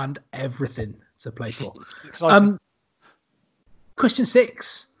for and everything to play for. Exciting. Question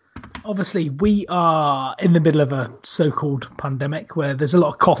 6. Obviously, we are in the middle of a so-called pandemic where there's a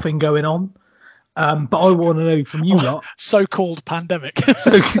lot of coughing going on. But I want to know from you lot. So-called pandemic.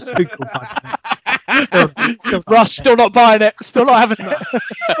 So-called pandemic. Russ, still not buying it. Still not having it.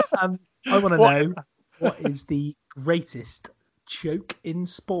 I want to know what is the greatest joke in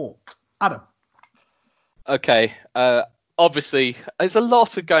sport? Adam. Okay. Obviously, there's a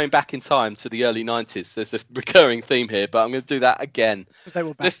lot of going back in time to the early 90s. There's a recurring theme here, but I'm going to do that again. Because they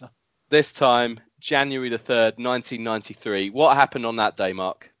were better. This time, January the 3rd, 1993. What happened on that day,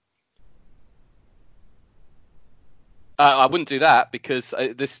 Mark? I wouldn't do that because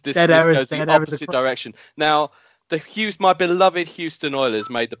this goes the opposite direction. Now, my beloved Houston Oilers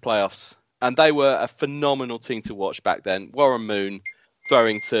made the playoffs, and they were a phenomenal team to watch back then. Warren Moon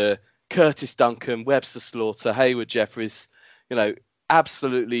throwing to Curtis Duncan, Webster Slaughter, Hayward Jeffries,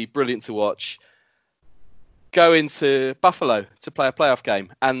 absolutely brilliant to watch. Go into Buffalo to play a playoff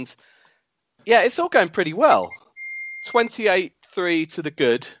game. And yeah, it's all going pretty well. 28-3 to the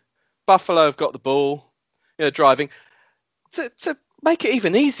good. Buffalo have got the ball, driving. To make it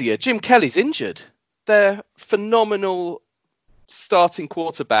even easier, Jim Kelly's injured. Their phenomenal starting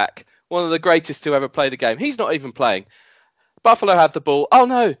quarterback, one of the greatest to ever play the game. He's not even playing. Buffalo have the ball. Oh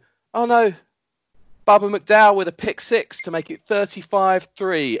no. Bubba McDowell with a pick 6 to make it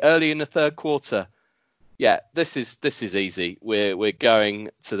 35-3 early in the third quarter. Yeah, this is easy. We're going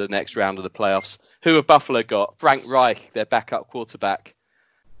to the next round of the playoffs. Who have Buffalo got? Frank Reich, their backup quarterback.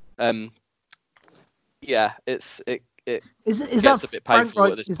 Yeah, it gets a bit painful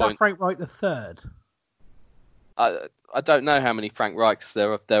at this point. Is that Frank Reich the third? I don't know how many Frank Reichs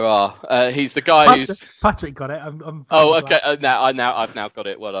there are. He's the guy who's Patrick got it. I'm oh, okay. I've now got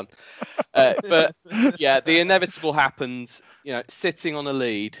it. Well done. But yeah, the inevitable happened. Sitting on a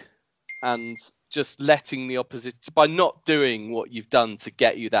lead and just letting the opposition, by not doing what you've done to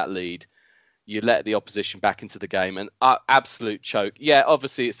get you that lead, you let the opposition back into the game. And absolute choke. Yeah,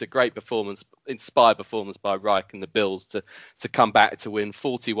 obviously it's a great performance, inspired performance by Reich and the Bills to come back to win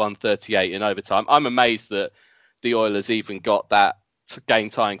 41-38 in overtime. I'm amazed that the Oilers even got that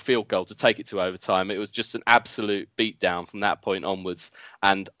game-tying field goal to take it to overtime. It was just an absolute beatdown from that point onwards,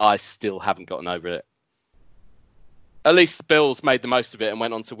 and I still haven't gotten over it. At least the Bills made the most of it and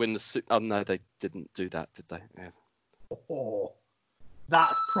went on to win the... Oh, no, they didn't do that, did they? Yeah. Oh,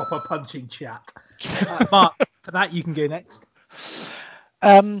 that's proper punching chat. Mark, for that, you can go next.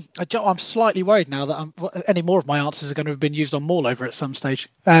 I'm slightly worried now that any more of my answers are going to have been used on Maulover at some stage.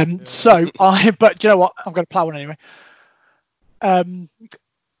 But do you know what? I'm going to plough one anyway.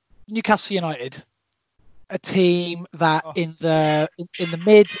 Newcastle United, a team that in the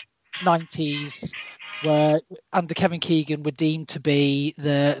mid 90s were under Kevin Keegan were deemed to be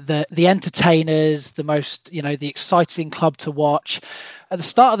the entertainers, the most, the exciting club to watch. At the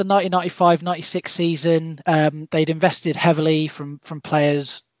start of the 1995-96 season, they'd invested heavily from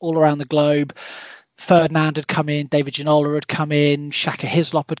players all around the globe. Ferdinand had come in, David Ginola had come in, Shaka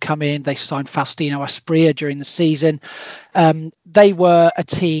Hislop had come in. They signed Faustino Asprilla during the season. They were a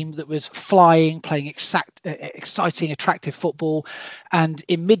team that was flying, playing exciting, attractive football. And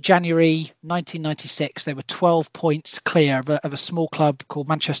in mid-January 1996, they were 12 points clear of a small club called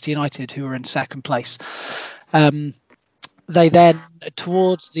Manchester United, who were in second place. They then,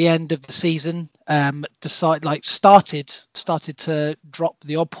 towards the end of the season, started to drop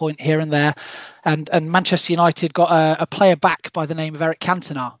the odd point here and there, and Manchester United got a player back by the name of Eric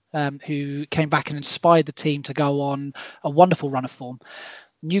Cantona, who came back and inspired the team to go on a wonderful run of form.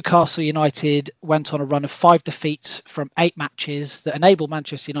 Newcastle United went on a run of 5 defeats from 8 matches that enabled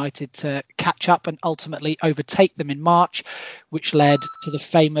Manchester United to catch up and ultimately overtake them in March, which led to the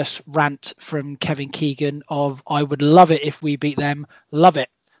famous rant from Kevin Keegan of, "I would love it if we beat them. Love it.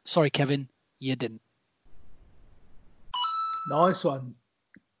 Sorry, Kevin, you didn't." Nice one.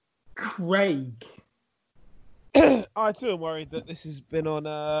 Craig. I too am worried that this has been on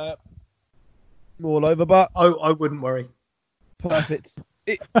all over, but I wouldn't worry. Perfect.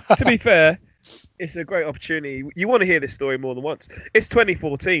 To be fair, it's a great opportunity. You want to hear this story more than once. It's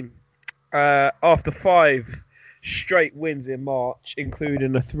 2014. After 5 straight wins in March,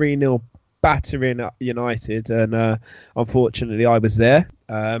 including a 3-0 battering at United, and unfortunately I was there.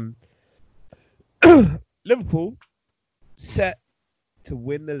 Liverpool set to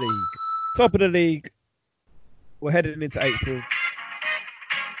win the league. Top of the league. We're heading into April.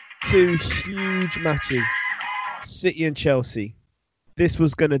 2 huge matches. City and Chelsea. This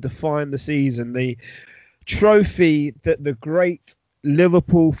was going to define the season. The trophy that the great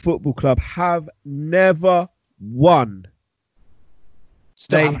Liverpool Football Club have never won.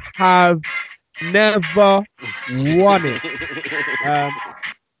 They have never won it.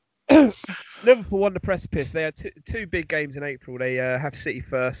 Liverpool on the precipice. They had two big games in April. They have City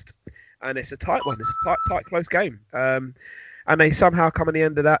first, and it's a tight one. It's a tight, close game. And they somehow come at the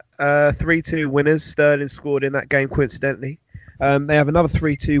end of that 3-2 winners. Sterling scored in that game, coincidentally. They have another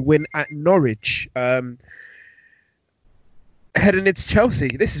 3-2 win at Norwich. Heading into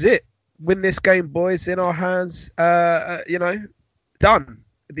Chelsea. This is it. Win this game, boys, in our hands. Done.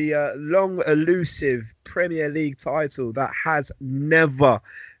 The long, elusive Premier League title that has never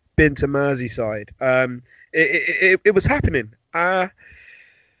been to Merseyside. It was happening. And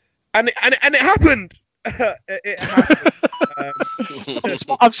it happened. It happened.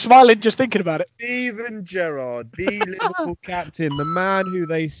 I'm smiling just thinking about it. Steven Gerrard, the Liverpool captain, the man who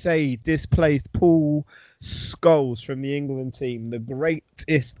they say displaced Paul Scholes from the England team, the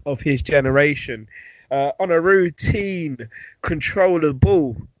greatest of his generation, on a routine control of the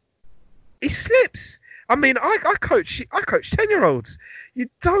ball, he slips. I mean, I coach 10-year-olds. You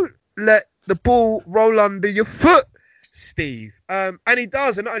don't let the ball roll under your foot, Steve. And he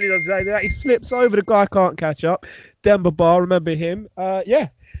does, and not only does that, he slips over. The guy can't catch up. Demba Ba, remember him?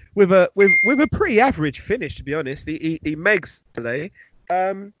 With a pretty average finish, to be honest. He megs today.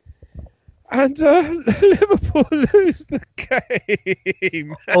 And Liverpool lose the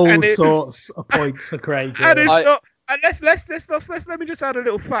game. All sorts of points for Craig. And it's not. And let me just add a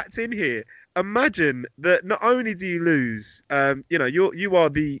little fact in here. Imagine that not only do you lose, you are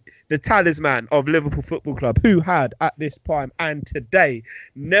the talisman of Liverpool Football Club, who had at this time and today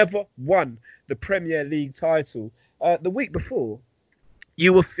never won the Premier League title. The week before,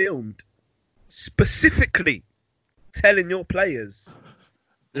 you were filmed specifically telling your players,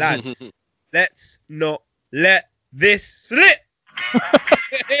 lads, let's not let this slip.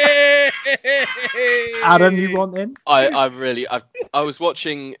 Adam, you want in? I was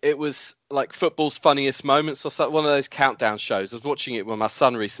watching. It was like football's funniest moments, or one of those countdown shows. I was watching it with my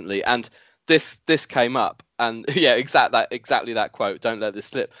son recently, and this came up, and yeah, exactly that quote. Don't let this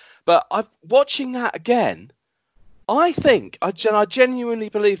slip. But I'm watching that again. I think I genuinely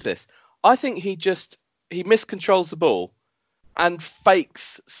believe this. I think he miscontrols the ball and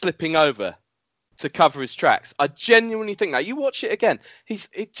fakes slipping over to cover his tracks. I genuinely think that. You watch it again. He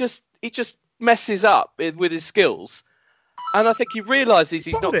just messes up with his skills, and I think he realises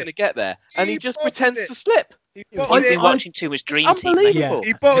he's not going to get there, and he just pretends to slip. I've been watching too much Dream Team. Unbelievable.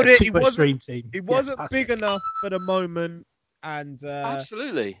 He bottled it. Dream Team. He wasn't big enough for the moment, and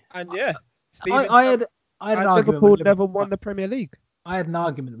absolutely. And yeah, I had an argument Liverpool with never won the Premier League. I had an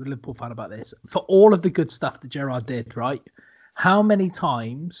argument with a Liverpool fan about this. For all of the good stuff that Gerrard did, right? How many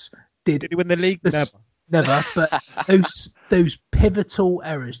times did he win the league? Never. But those pivotal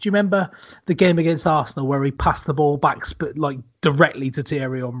errors. Do you remember the game against Arsenal where he passed the ball back like directly to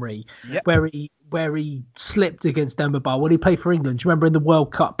Thierry Henry? Yep. Where he slipped against Demba. When he played for England, do you remember in the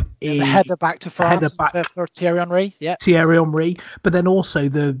World Cup? The header back to France for Thierry Henry. Yeah, Thierry Henry. But then also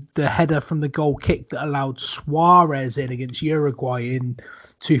the header from the goal kick that allowed Suarez in against Uruguay in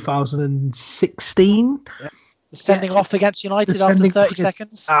 2016. Yep. The sending off against United after 30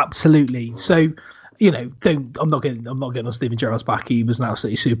 seconds. Absolutely. So, I'm not getting on Steven Gerrard's back. He was an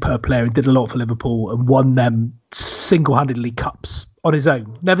absolutely superb player and did a lot for Liverpool and won them single-handedly cups on his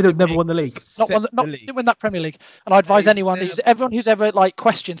own. Never won the league. Didn't win that Premier League. And I advise everyone who's ever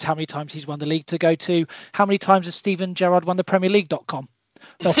questions how many times he's won the league to go to how many times has Steven Gerrard won the Premier League.com.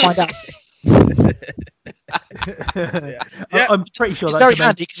 They'll find out. I'm pretty sure it's very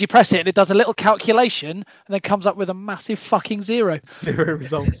handy because you press it and it does a little calculation and then comes up with a massive fucking zero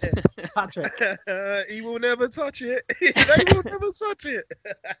results. Patrick, he will never touch it. They will never touch it.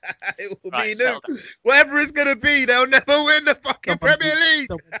 It will be new. Whatever it's going to be, they'll never win the fucking Premier League.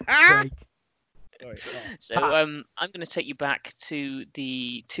 So I'm going to take you back to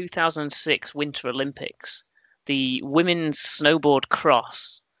the 2006 Winter Olympics, the women's snowboard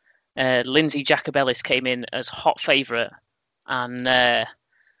cross. Lindsay Jacobellis came in as hot favourite and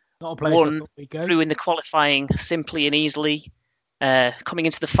won through in the qualifying simply and easily. Coming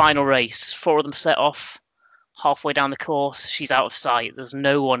into the final race, 4 of them set off. Halfway down the course, she's out of sight. There's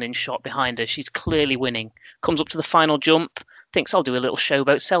no one in shot behind her. She's clearly winning. Comes up to the final jump, thinks I'll do a little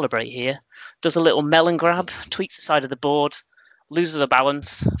showboat celebrate here. Does a little melon grab, tweaks the side of the board, loses her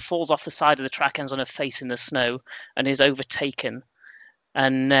balance, falls off the side of the track, ends on her face in the snow, and is overtaken.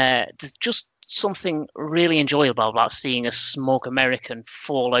 And there's just something really enjoyable about seeing a smug American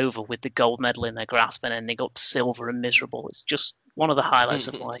fall over with the gold medal in their grasp and ending up silver and miserable. It's just one of the highlights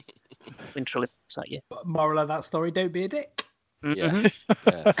of my Winter Olympics that year. Moral of that story, don't be a dick.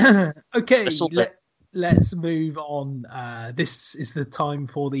 Mm-hmm. Okay, let's move on. This is the time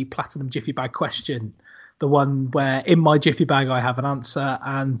for the Platinum Jiffy Bag question. The one where in my Jiffy Bag I have an answer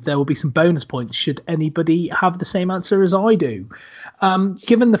and there will be some bonus points should anybody have the same answer as I do.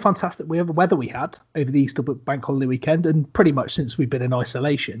 Given the fantastic weather we had over the Easter bank holiday weekend and pretty much since we've been in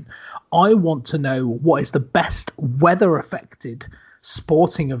isolation, I want to know what is the best weather-affected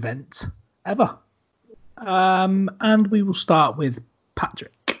sporting event ever. And we will start with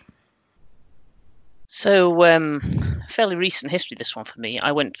Patrick. So, fairly recent history, this one for me.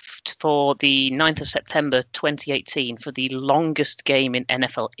 I went for the 9th of September 2018 for the longest game in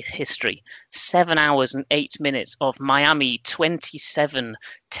NFL history. 7 hours and 8 minutes of Miami 27,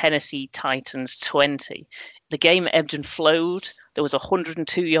 Tennessee Titans 20. The game ebbed and flowed. There was a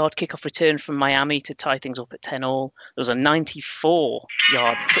 102-yard kickoff return from Miami to tie things up at 10-all. There was a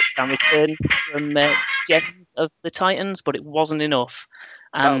 94-yard touchdown return from of the Titans, but it wasn't enough.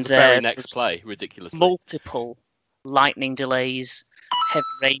 And that was the very next play, ridiculously. Multiple lightning delays, heavy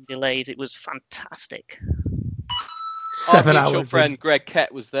rain delays. It was fantastic. 7 hours. Our mutual friend Greg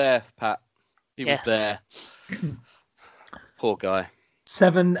Kett was there, Pat. He was there. Poor guy.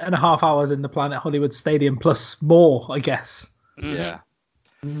 7.5 hours in the Planet Hollywood Stadium, plus more, I guess. Mm-hmm. Yeah.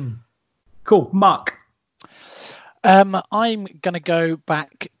 Cool. Mark. I'm going to go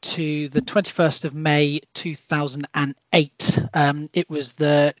back to the 21st of May 2008. It was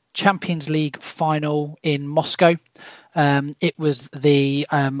the Champions League final in Moscow. It was the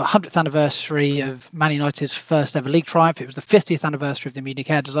 100th anniversary of Man United's first ever league triumph. It was the 50th anniversary of the Munich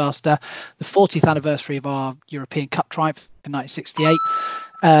air disaster, the 40th anniversary of our European Cup triumph in 1968.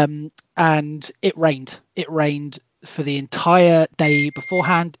 And it rained. It rained for the entire day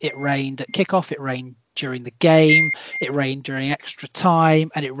beforehand. It rained at kickoff. It rained during the game, it rained during extra time,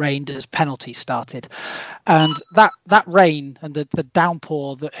 and it rained as penalties started. And that rain and the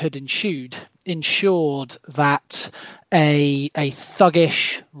downpour that had ensured that a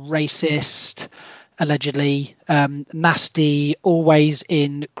thuggish, racist, allegedly nasty, always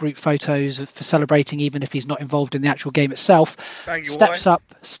in group photos for celebrating, even if he's not involved in the actual game itself, steps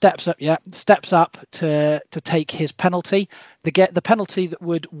up to take his penalty, the penalty that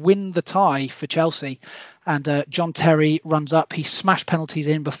would win the tie for Chelsea. And John Terry runs up. He smashed penalties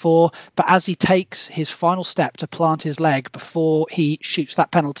in before, but as he takes his final step to plant his leg before he shoots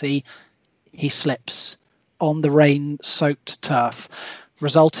that penalty, he slips on the rain-soaked turf,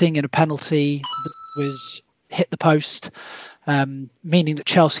 resulting in a penalty that was hit the post, meaning that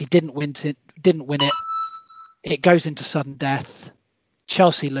Chelsea didn't win it. It goes into sudden death.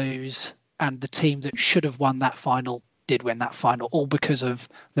 Chelsea lose, and the team that should have won that final did win that final, all because of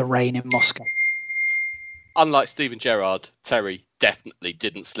the rain in Moscow. Unlike Steven Gerrard, Terry definitely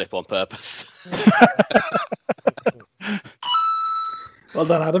didn't slip on purpose. Well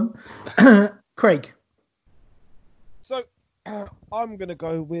done, Adam. Craig. So I'm going to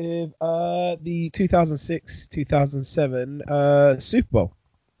go with the 2006-2007 Super Bowl.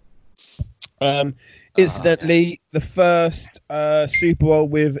 Incidentally, the first Super Bowl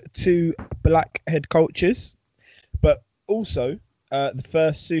with 2 black head coaches, but also the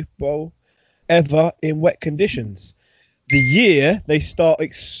first Super Bowl ever in wet conditions. The year they start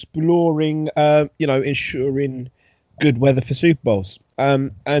exploring, ensuring good weather for Super Bowls.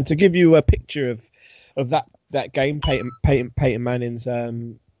 And to give you a picture of that game, Peyton Manning's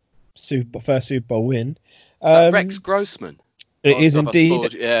first Super Bowl win. Rex Grossman. It is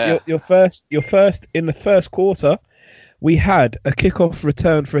indeed. Yeah. Your first in the first quarter, we had a kickoff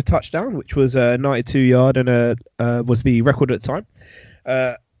return for a touchdown, which was a 92-yard and was the record at the time.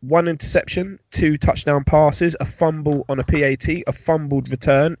 1 interception, 2 touchdown passes, a fumble on a PAT, a fumbled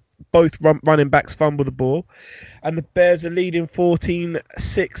return. Both running backs fumble the ball, and the Bears are leading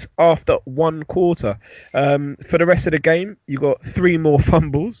 14-6 after 1 quarter. For the rest of the game, you got 3 more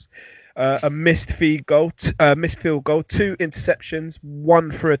fumbles, a missed field goal, 2 interceptions,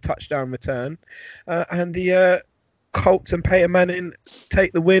 1 for a touchdown return, and the Colts and Peyton Manning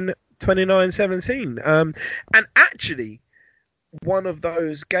take the win 29-17. And actually, one of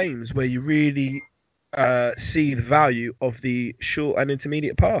those games where you really see the value of the short and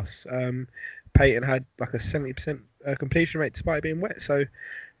intermediate pass. Peyton had like a 70% completion rate despite being wet. So,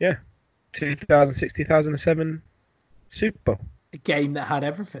 yeah, 2006-2007 Super Bowl. A game that had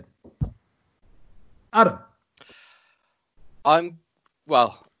everything. Adam.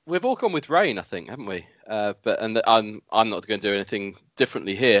 We've all gone with rain, I think, haven't we? I'm not going to do anything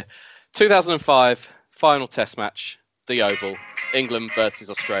differently here. 2005 final Test match, the Oval, England versus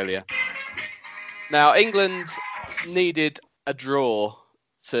Australia. Now, England needed a draw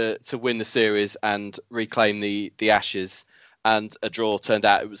to win the series and reclaim the Ashes, and a draw turned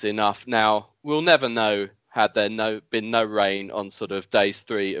out it was enough. Now, we'll never know, had there been no rain on sort of days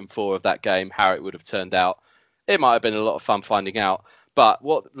 3 and 4 of that game, how it would have turned out. It might have been a lot of fun finding out, but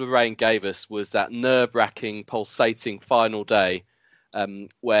what the rain gave us was that nerve-wracking, pulsating final day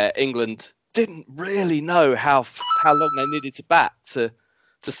where England didn't really know how long they needed to bat to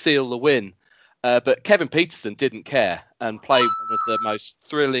seal the win. But Kevin Peterson didn't care and played one of the most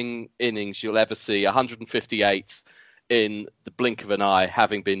thrilling innings you'll ever see. 158 in the blink of an eye,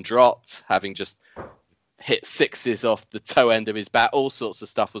 having been dropped, having just hit 6s off the toe end of his bat. All sorts of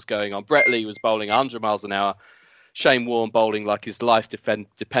stuff was going on. Brett Lee was bowling 100 miles an hour. Shane Warne bowling like his life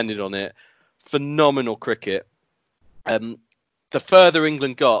depended on it. Phenomenal cricket. The further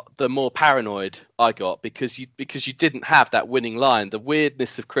England got, the more paranoid I got because you didn't have that winning line. The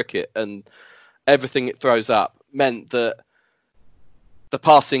weirdness of cricket and everything it throws up meant that the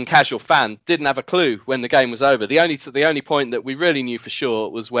passing casual fan didn't have a clue when the game was over. The only point that we really knew for sure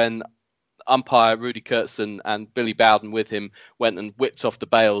was when umpire Rudy Kurtzen and Billy Bowden with him went and whipped off the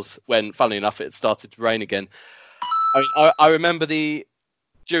bails when, funnily enough, it started to rain again. I remember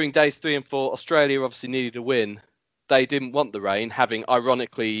during days 3 and 4, Australia obviously needed a win. They didn't want the rain, having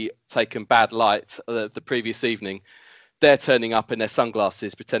ironically taken bad light the previous evening. They're turning up in their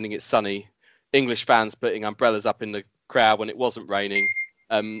sunglasses, pretending it's sunny. English fans putting umbrellas up in the crowd when it wasn't raining.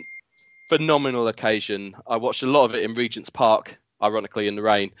 Phenomenal occasion. I watched a lot of it in Regent's Park, ironically in the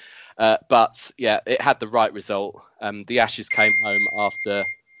rain. But yeah, it had the right result. The Ashes came home after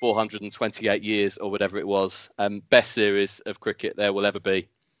 428 years or whatever it was. Best series of cricket there will ever be.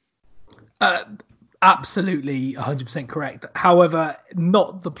 Absolutely 100% correct. However,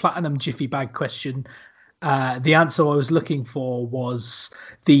 not the platinum jiffy bag question. The answer I was looking for was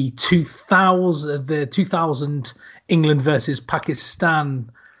the 2000 England versus Pakistan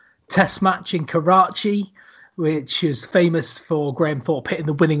Test match in Karachi, which is famous for Graham Thorpe hitting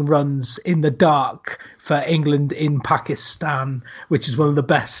the winning runs in the dark for England in Pakistan, which is one of the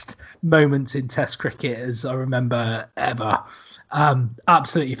best moments in Test cricket as I remember ever.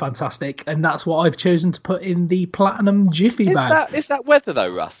 Absolutely fantastic, and that's what I've chosen to put in the platinum jiffy bag. Is that weather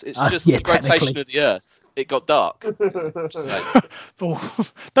though, Russ? It's just the rotation of the Earth. It got dark. Don't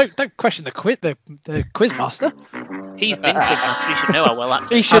question the quiz master. He's been quiz master. He should know how well that.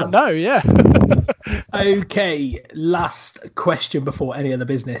 He should know, yeah. Okay, last question before any other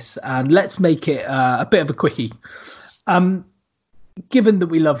business, and let's make it a bit of a quickie. Given that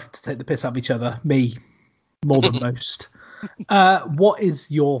we love to take the piss out of each other, me more than most, what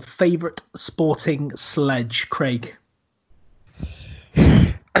is your favourite sporting sledge, Craig?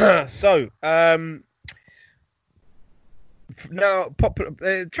 So, now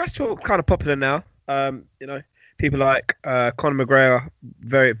trash talk kind of popular now. People like Conor McGregor,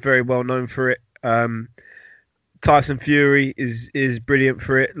 very very well known for it. Tyson Fury is brilliant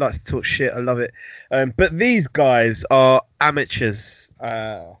for it. Likes to talk shit. I love it. But these guys are amateurs.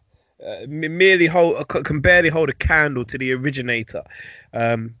 Merely can barely hold a candle to the originator.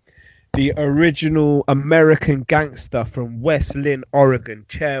 The original American gangster from West Lynn, Oregon,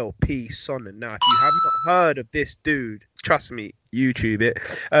 Chael P. Sonnen. Now, if you have not heard of this dude, trust me, YouTube it.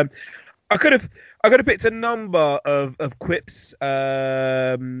 I could have picked a number of quips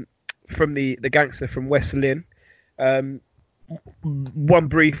from the gangster from West Lynn. One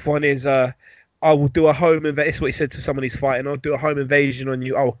brief one is, I will do a home invasion. This is what he said to someone he's fighting. I'll do a home invasion on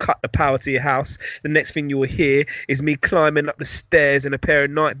you. I will cut the power to your house. The next thing you will hear is me climbing up the stairs in a pair of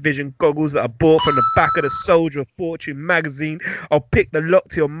night vision goggles that I bought from the back of the Soldier of Fortune magazine. I'll pick the lock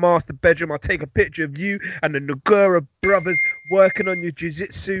to your master bedroom. I'll take a picture of you and the Nogueira brothers working on your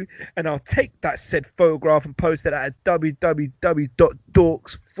jiu-jitsu, and I'll take that said photograph and post it at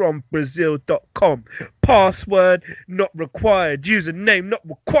www.dorksfrombrazil.com. Password not required. Username not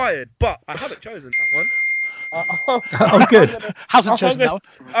required. But I haven't chosen that one. Oh, good. Hasn't chosen that one.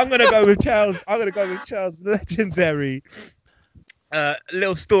 I'm gonna go with Charles. Legendary.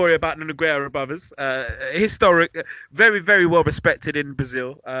 Little story about the Nogueira brothers. Historic, very very well respected in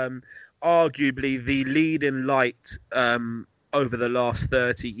Brazil. Arguably the leading light over the last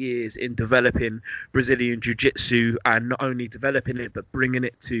 30 years in developing Brazilian jiu-jitsu, and not only developing it but bringing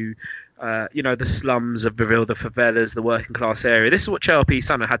it to the slums of Brazil, the favelas, the working class area. This is what Chael P.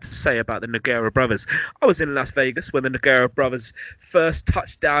 Sonnen had to say about the Nogueira brothers. I was in Las Vegas when the Nogueira brothers first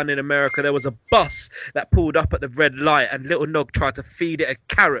touched down in America. There was a bus that pulled up at the red light, and Little Nog tried to feed it a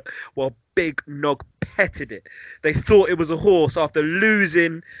carrot while Big Nog petted it. They thought it was a horse after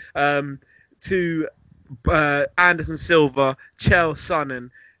losing to Anderson Silva. Chael Sonnen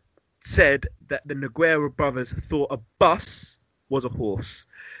said that the Nogueira brothers thought a bus was a horse.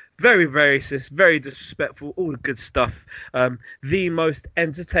 Very racist, very disrespectful, all the good stuff. The most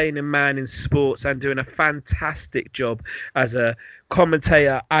entertaining man in sports, and doing a fantastic job as a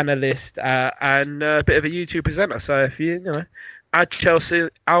commentator, analyst, and a bit of a YouTube presenter. So if you add Chael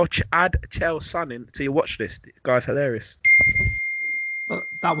Sonnen to your watch list, the guy's hilarious.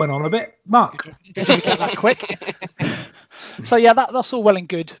 That went on a bit. Mark, did you get that quick? So yeah, that's all well and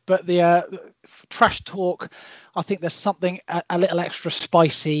good, but the trash talk, I think there's something a little extra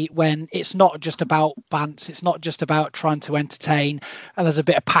spicy when it's not just about bants, it's not just about trying to entertain, and there's a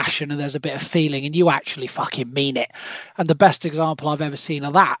bit of passion and there's a bit of feeling, and you actually fucking mean it. And the best example I've ever seen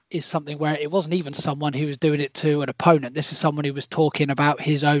of that is something where it wasn't even someone who was doing it to an opponent. This is someone who was talking about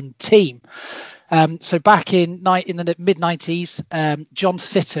his own team. So back in the mid-90s, John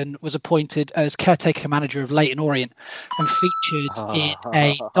Sitton was appointed as caretaker manager of Leyton Orient and featured in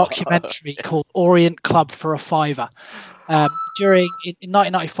a documentary called Orient Club for a Fiver. In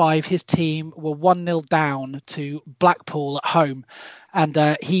 1995, his team were 1-0 down to Blackpool at home, and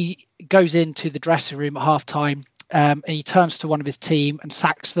he goes into the dressing room at half-time. And he turns to one of his team and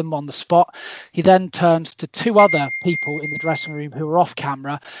sacks them on the spot. He then turns to two other people in the dressing room who are off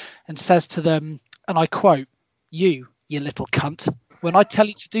camera and says to them, and I quote, you little cunt, when I tell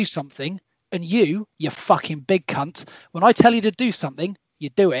you to do something, and you fucking big cunt, when I tell you to do something, you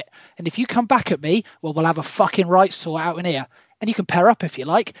do it. And if you come back at me, well, we'll have a fucking right sort out in here. And you can pair up if you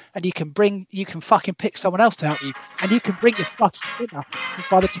like, and you can fucking pick someone else to help you, and you can bring your fucking dinner. And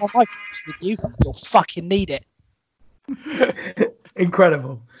by the time I finish with you, you'll fucking need it.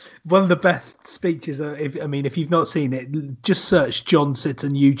 Incredible. One of the best speeches. If you've not seen it, just search John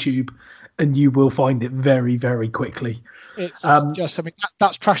Sitton YouTube and you will find it very, very quickly. It's just,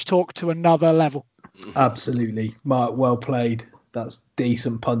 that's trash talk to another level. Absolutely. Mark, well played. That's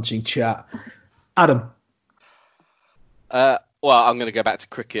decent punching chat. Adam. Well, I'm going to go back to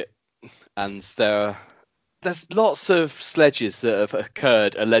cricket, and there's lots of sledges that have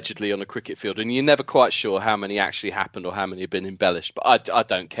occurred allegedly on a cricket field, and you're never quite sure how many actually happened or how many have been embellished. But I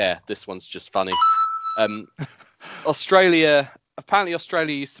don't care. This one's just funny. Australia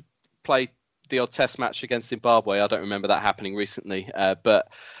used to play the odd Test match against Zimbabwe. I don't remember that happening recently, but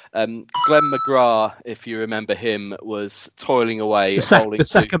Glenn McGrath, if you remember him, was toiling away. The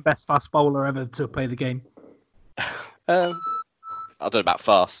second best fast bowler ever to play the game. I don't know about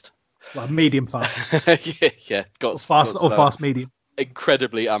fast. Well, medium fast. yeah. Fast medium.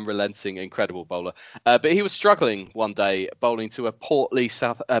 Incredibly unrelenting, incredible bowler. But he was struggling one day bowling to a portly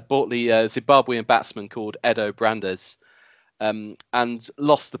Zimbabwean batsman called Edo Brandes, and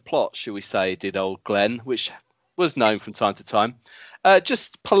lost the plot, shall we say, did old Glenn, which was known from time to time.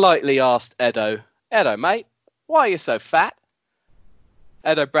 Just politely asked Edo, mate, why are you so fat?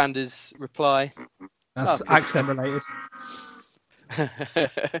 Edo Brandes' reply, that's accent related.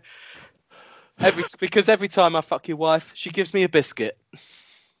 Because every time I fuck your wife, she gives me a biscuit.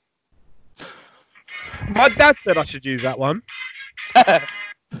 My dad said I should use that one. Had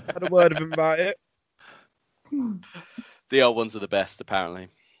a word with him about it. The old ones are the best, apparently.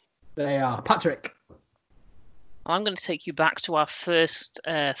 They are. Patrick. I'm going to take you back to our first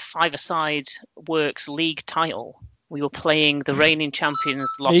five-a-side Works League title. We were playing the reigning champions,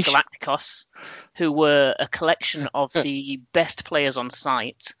 Los Galacticos, who were a collection of the best players on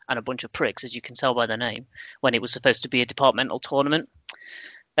site and a bunch of pricks, as you can tell by their name, when it was supposed to be a departmental tournament.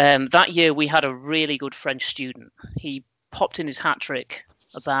 That year, we had a really good French student. He popped in his hat-trick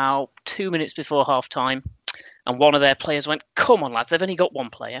about 2 minutes before half-time, and one of their players went, "Come on, lads, they've only got one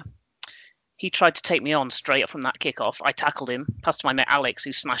player." He tried to take me on straight up from that kickoff. I tackled him, passed to my mate Alex,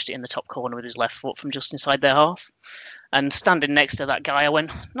 who smashed it in the top corner with his left foot from just inside their half. And standing next to that guy, I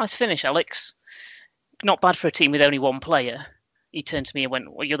went, "Nice finish, Alex. Not bad for a team with only one player." He turned to me and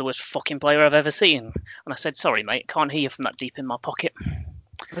went, "Well, you're the worst fucking player I've ever seen." And I said, "Sorry, mate, can't hear you from that deep in my pocket."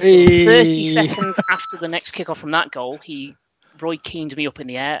 30 seconds after the next kickoff from that goal, he Roy Keaned me up in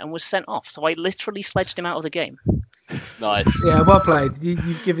the air and was sent off. So I literally sledged him out of the game. Nice. Yeah, well played.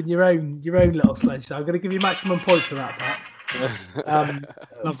 You've given your own little sledge. So I'm going to give you maximum points for that, Pat.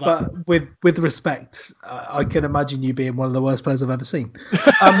 But with respect, I can imagine you being one of the worst players I've ever seen.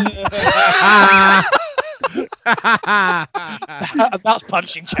 That's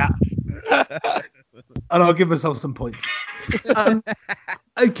punching chat. And I'll give myself some points.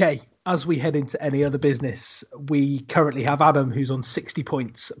 Okay, as we head into any other business, we currently have Adam, who's on 60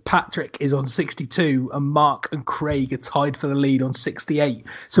 points. Patrick is on 62, and Mark and Craig are tied for the lead on 68.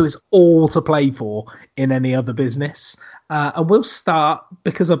 So it's all to play for in any other business. And we'll start,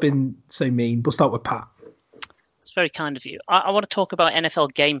 because I've been so mean, we'll start with Pat. It's very kind of you. I want to talk about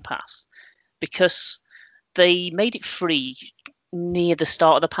NFL Game Pass, because they made it free near the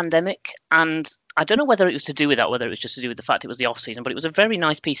start of the pandemic, and I don't know whether it was to do with that, whether it was just to do with the fact it was the off season, but it was a very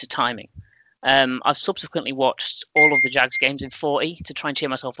nice piece of timing. I've subsequently watched all of the Jags games in 40 to try and cheer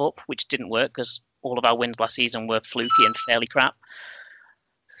myself up, which didn't work because all of our wins last season were fluky and fairly crap.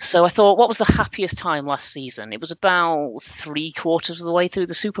 So I thought, what was the happiest time last season? It was about 3/4 of the way through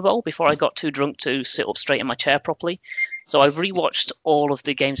the Super Bowl before I got too drunk to sit up straight in my chair properly. So I rewatched all of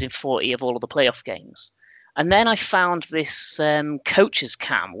the games in 40 of all of the playoff games. And then I found this coach's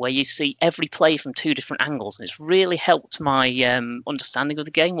cam where you see every play from two different angles. And it's really helped my understanding of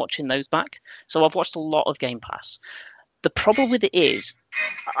the game, watching those back. So I've watched a lot of Game Pass. The problem with it is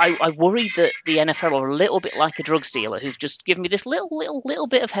I worry that the NFL are a little bit like a drugs dealer who've just given me this little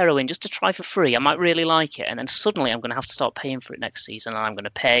bit of heroin just to try for free. I might really like it. And then suddenly I'm going to have to start paying for it next season. And I'm going to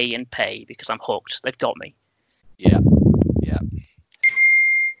pay and pay because I'm hooked. They've got me. Yeah.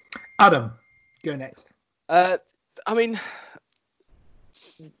 Adam, go next. I mean,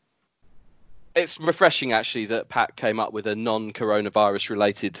 it's refreshing actually that Pat came up with a non-coronavirus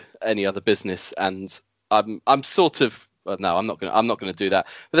related any other business, and I'm sort of no, I'm not gonna do that.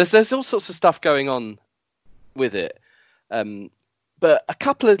 But there's all sorts of stuff going on with it, but a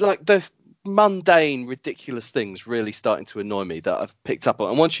couple of like the mundane, ridiculous things really starting to annoy me that I've picked up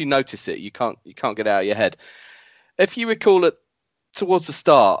on. And once you notice it, you can't get it out of your head. If you recall it towards the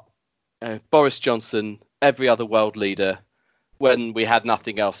start, Boris Johnson, every other world leader, when we had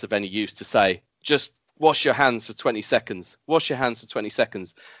nothing else of any use to say, just wash your hands for 20 seconds. Wash your hands for 20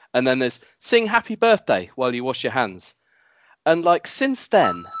 seconds. And then there's sing happy birthday while you wash your hands. And like since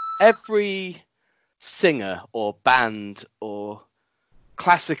then, every singer or band or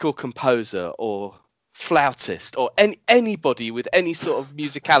classical composer or flautist or anybody with any sort of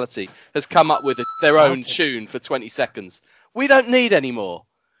musicality has come up with their own tune for 20 seconds. We don't need any more.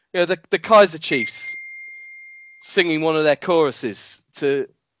 You know, the Kaiser Chiefs singing one of their choruses for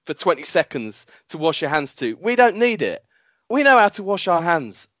 20 seconds to wash your hands to. We don't need it. We know how to wash our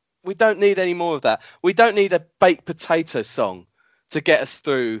hands. We don't need any more of that. We don't need a baked potato song to get us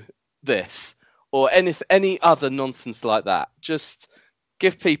through this or any other nonsense like that. Just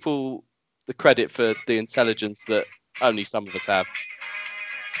give people the credit for the intelligence that only some of us have.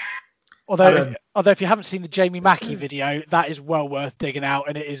 Although if you haven't seen the Jamie Mackie video, that is well worth digging out,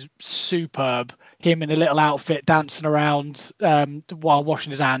 and it is superb. Him in a little outfit dancing around while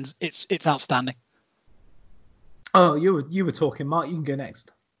washing his hands. It's outstanding. Oh, you were talking, Mark. You can go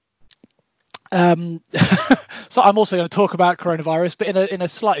next. So I'm also going to talk about coronavirus, but in a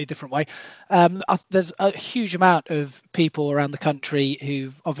slightly different way. There's a huge amount of people around the country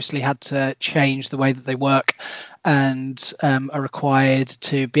who've obviously had to change the way that they work and are required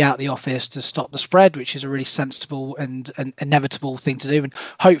to be out of the office to stop the spread, which is a really sensible and inevitable thing to do. And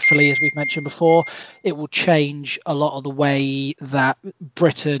hopefully, as we've mentioned before, it will change a lot of the way that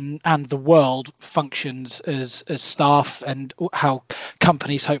Britain and the world functions as staff, and how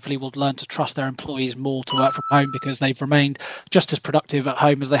companies hopefully will learn to trust their employees more to work from home, because they've remained just as productive at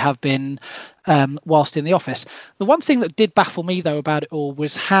home as they have been whilst in the office. The one thing that did baffle me, though, about it all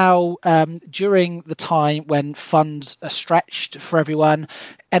was how during the time when funds are stretched for everyone,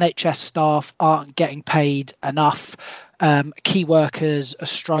 NHS staff aren't getting paid enough. Key workers are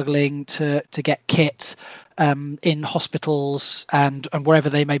struggling to get kit in hospitals and wherever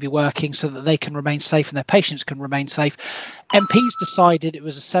they may be working, so that they can remain safe and their patients can remain safe. MPs decided it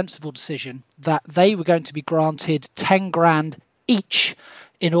was a sensible decision that they were going to be granted 10 grand each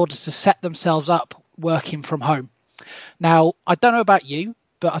in order to set themselves up working from home. Now, I don't know about you,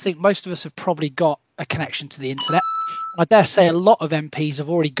 but I think most of us have probably got a connection to the internet. I dare say a lot of MPs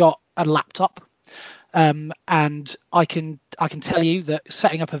have already got a laptop. And I can tell you that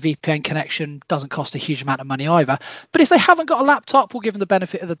setting up a VPN connection doesn't cost a huge amount of money either. But if they haven't got a laptop, we'll give them the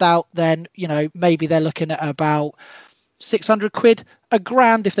benefit of the doubt. Then, you know, maybe they're looking at about 600 quid,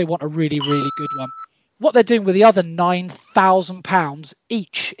 £1,000 if they want a really, really good one. What they're doing with the other £9,000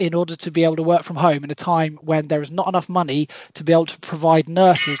 each in order to be able to work from home in a time when there is not enough money to be able to provide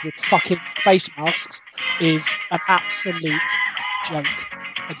nurses with fucking face masks is an absolute joke.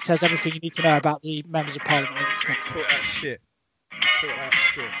 It says everything you need to know about the members of Parliament. Talk that shit.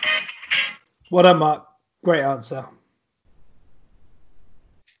 Well done, Mark. Great answer.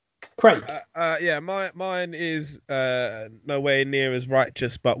 Craig. Yeah, mine is nowhere near as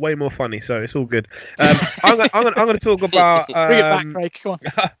righteous, but way more funny, so it's all good. I'm going to talk about. Bring it back, Craig. Come on.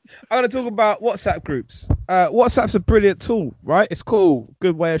 I'm going to talk about WhatsApp groups. WhatsApp's a brilliant tool, right? It's cool,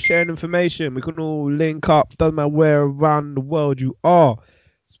 good way of sharing information. We can all link up. Doesn't matter where around the world you are.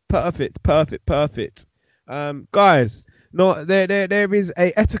 It's perfect. Guys, no, there is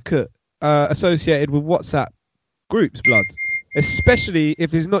a etiquette associated with WhatsApp groups, bloods. Especially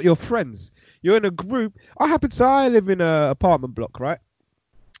if it's not your friends. You're in a group. I live in an apartment block, right?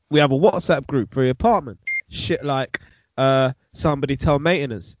 We have a WhatsApp group for the apartment. Shit like somebody tell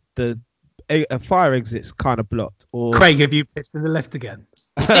maintenance the fire exit's kind of blocked. Or Craig, have you pissed in the lift again?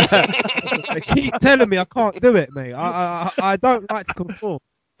 They keep telling me I can't do it, mate. I don't like to conform.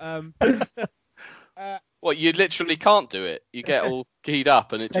 What, you literally can't do it? You get all keyed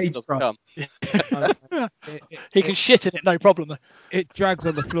up and it just doesn't come. He can shit in it, no problem though. It drags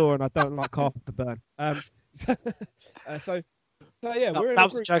on the floor and I don't like half the burn. So yeah, that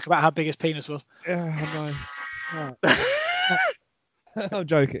was a joke about how big his penis was. Yeah, I know. I'm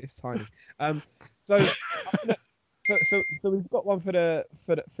joking, it's tiny. So we've got one for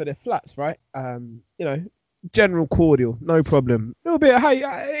the flats, right? You know, general cordial, no problem. A little bit of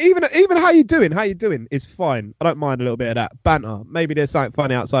even how you doing is fine. I don't mind a little bit of that banter. Maybe there's something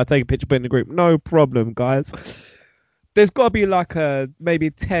funny outside. Take a picture, put it in the group. No problem, guys. There's got to be like maybe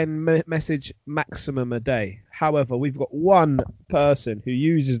 10 message maximum a day. However, we've got one person who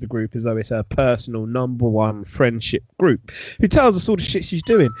uses the group as though it's her personal number one friendship group, who tells us all the shit she's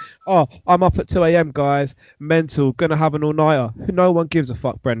doing. Oh, I'm up at 2 a.m, guys. Mental. Gonna have an all-nighter. No one gives a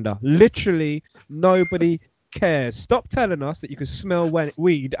fuck, Brenda. Literally, nobody cares. Stop telling us that you can smell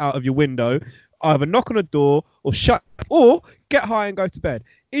weed out of your window. Either knock on a door or get high and go to bed.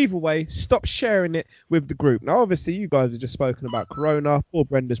 Either way, stop sharing it with the group. Now, obviously, you guys have just spoken about Corona. Poor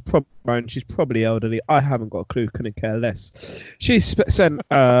Brenda's she's probably elderly. I haven't got a clue. Couldn't care less. She's sent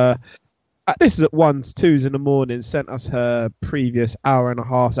this is at 1s, 2s in the morning, sent us her previous hour and a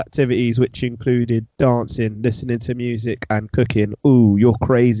half's activities, which included dancing, listening to music and cooking. Ooh, you're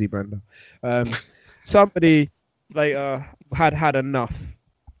crazy, Brenda. somebody later had enough.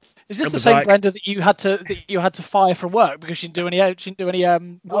 Is this It the was same like- Brenda that you had to fire from work because she didn't do any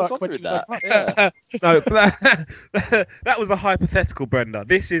work when she was like, No, that was the hypothetical Brenda.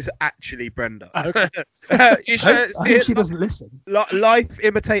 This is actually Brenda. You should- I hope she doesn't listen. Life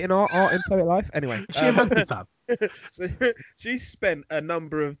imitating art imitating life. Anyway, Is she a rugby fan? so she spent a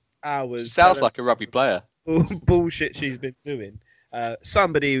number of hours. Sounds like a rugby player. Bullshit she's been doing.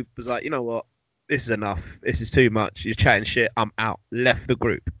 Somebody was like, you know what? This is enough. This is too much. You're chatting shit. I'm out. Left the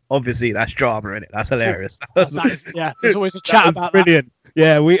group. Obviously, that's drama in it. That's hilarious. yeah, there's always a chat about brilliant.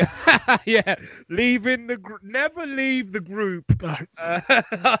 Yeah, leaving the group. Never leave the group.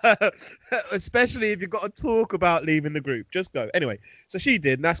 Especially if you've got to talk about leaving the group. Just go. Anyway, so she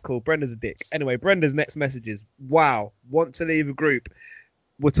did, and that's cool. Brenda's a dick. Anyway, Brenda's next message is, wow, want to leave a group.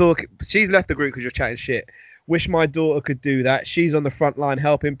 We're talking. She's left the group because you're chatting shit. Wish my daughter could do that. She's on the front line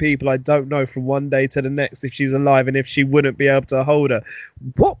helping people I don't know from one day to the next if she's alive and if she wouldn't be able to hold her.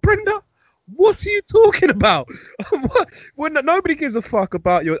 What, Brenda? What are you talking about? Nobody gives a fuck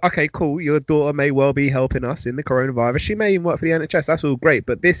about your... Okay, cool. Your daughter may well be helping us in the coronavirus. She may even work for the NHS. That's all great.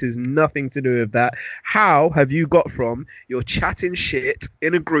 But this is nothing to do with that. How have you got from you're chatting shit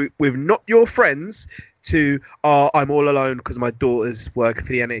in a group with not your friends to I'm all alone because my daughter's working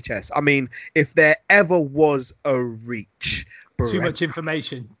for the NHS? I mean, if there ever was a reach... Too much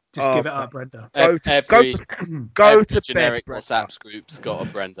information. Just give it up, Brenda. Go to generic bed, WhatsApp group's got a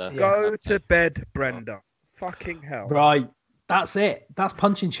Brenda. Go to bed, Brenda. Fucking hell. Right. That's it. That's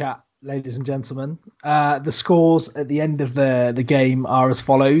Punching Chat, ladies and gentlemen. The scores at the end of the game are as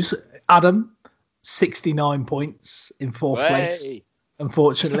follows. Adam, 69 points in fourth place,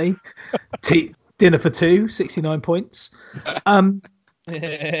 unfortunately. Dinner for two, 69 points.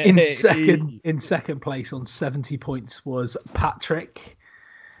 In second place on 70 points was Patrick.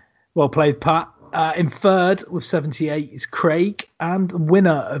 Well played, Pat. In third with 78 is Craig, and the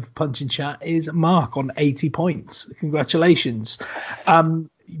winner of Punch and Chat is Mark on 80 points. Congratulations.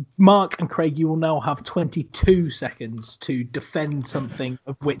 Mark and Craig, you will now have 22 seconds to defend something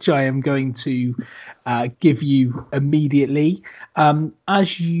of which I am going to give you immediately.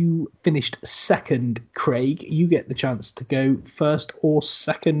 As you finished second, Craig, you get the chance to go first or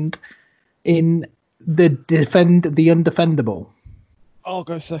second in the defend the undefendable. I'll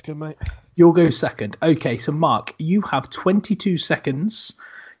go second, mate. You'll go second. Okay, so Mark, you have 22 seconds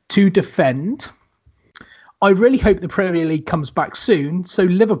to defend. I really hope the Premier League comes back soon so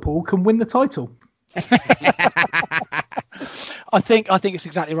Liverpool can win the title. I think it's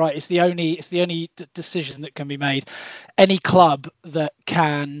exactly right. It's the only decision that can be made. Any club that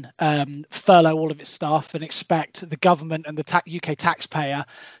can furlough all of its staff and expect the government and the UK taxpayer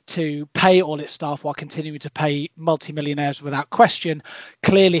to pay all its staff while continuing to pay multimillionaires without question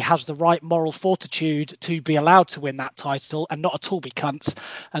clearly has the right moral fortitude to be allowed to win that title and not at all be cunts.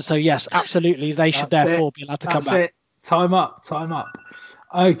 And so, yes, absolutely, they should therefore be allowed to come back. Time up.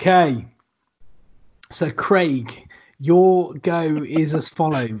 Okay. So, Craig, your go is as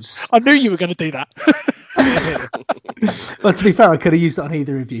follows. I knew you were going to do that. But to be fair, I could have used it on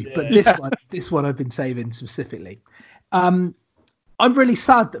either of you. But this one I've been saving specifically. I'm really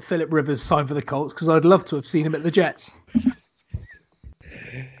sad that Philip Rivers signed for the Colts because I'd love to have seen him at the Jets.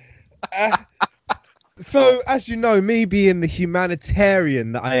 So, as you know, me being the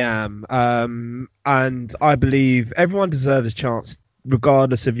humanitarian that I am, and I believe everyone deserves a chance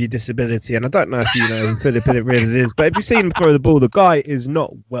regardless of your disability. And I don't know if you know who Philip Rivers is, but if you see him throw the ball, the guy is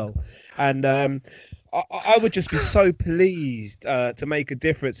not well. And I would just be so pleased to make a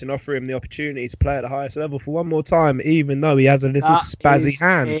difference and offer him the opportunity to play at the highest level for one more time, even though he has a little spazzy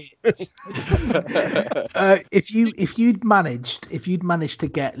hand. If you'd managed to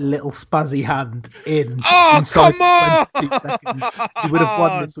get little spazzy hand in inside 22 seconds, you would have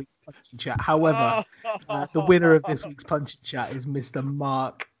won this week's Punching Chat. However, the winner of this week's Punching Chat is Mr.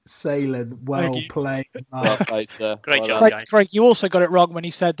 Mark Salen. Well played, Mark. Well played, sir. Great job, guys. Craig, you also got it wrong when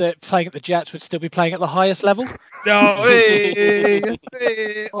he said that playing at the Jets would still be playing at the highest level. No,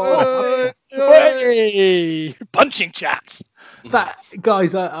 Punching Chats. That,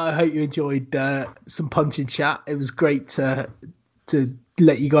 guys, I hope you enjoyed some Punching Chat. It was great to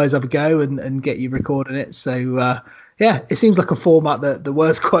let you guys have a go and get you recording it. So it seems like a format that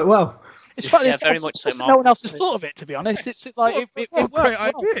works quite well. It's funny. Yeah, very much so, No Mark. one else has thought of it, to be honest. It's like it worked. Great well.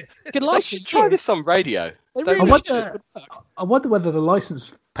 idea. Good They license. should try this on radio. They They really really should. I wonder whether the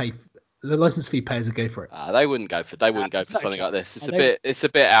license fee payers would go for it. They wouldn't go for something like this. It's a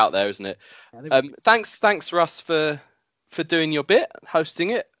bit out there, isn't it? Yeah, Thanks Russ for doing your bit,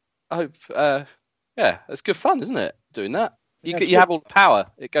 hosting it. I hope it's good fun, isn't it? Doing that. You have all the power.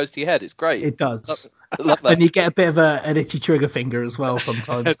 It goes to your head. It's great. It does. I love that. And you get a bit of an itchy trigger finger as well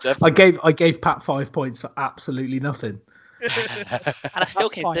sometimes. I gave Pat 5 points for absolutely nothing. And I still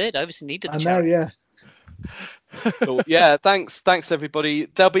came third. I obviously needed the I know, charity. yeah. Cool. Yeah, thanks everybody.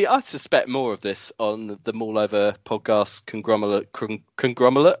 There'll be, I suspect, more of this on the Maul Over podcast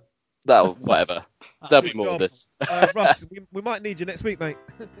conglomerate. That'll whatever. There'll be more of this. Russ, we might need you next week, mate.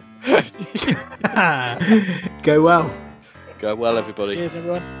 Go well. Go well, everybody. Cheers,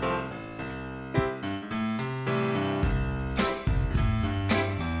 everyone.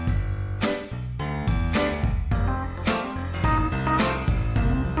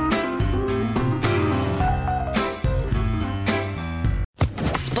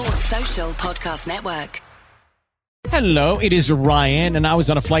 Sports Social Podcast Network. Hello, it is Ryan, and I was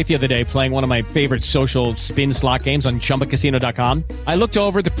on a flight the other day playing one of my favorite social spin slot games on ChumbaCasino.com. I looked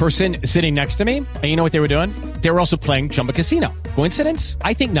over at the person sitting next to me, and you know what they were doing? They were also playing Chumba Casino. Coincidence?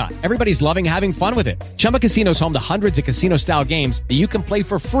 I think not. Everybody's loving having fun with it. Chumba Casino is home to hundreds of casino-style games that you can play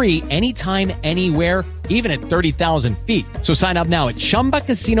for free anytime, anywhere, even at 30,000 feet. So sign up now at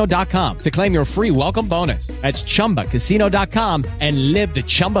ChumbaCasino.com to claim your free welcome bonus. That's ChumbaCasino.com and live the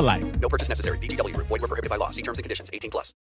Chumba life. No purchase necessary. VGW. Void where prohibited by law. See terms and conditions. 18+.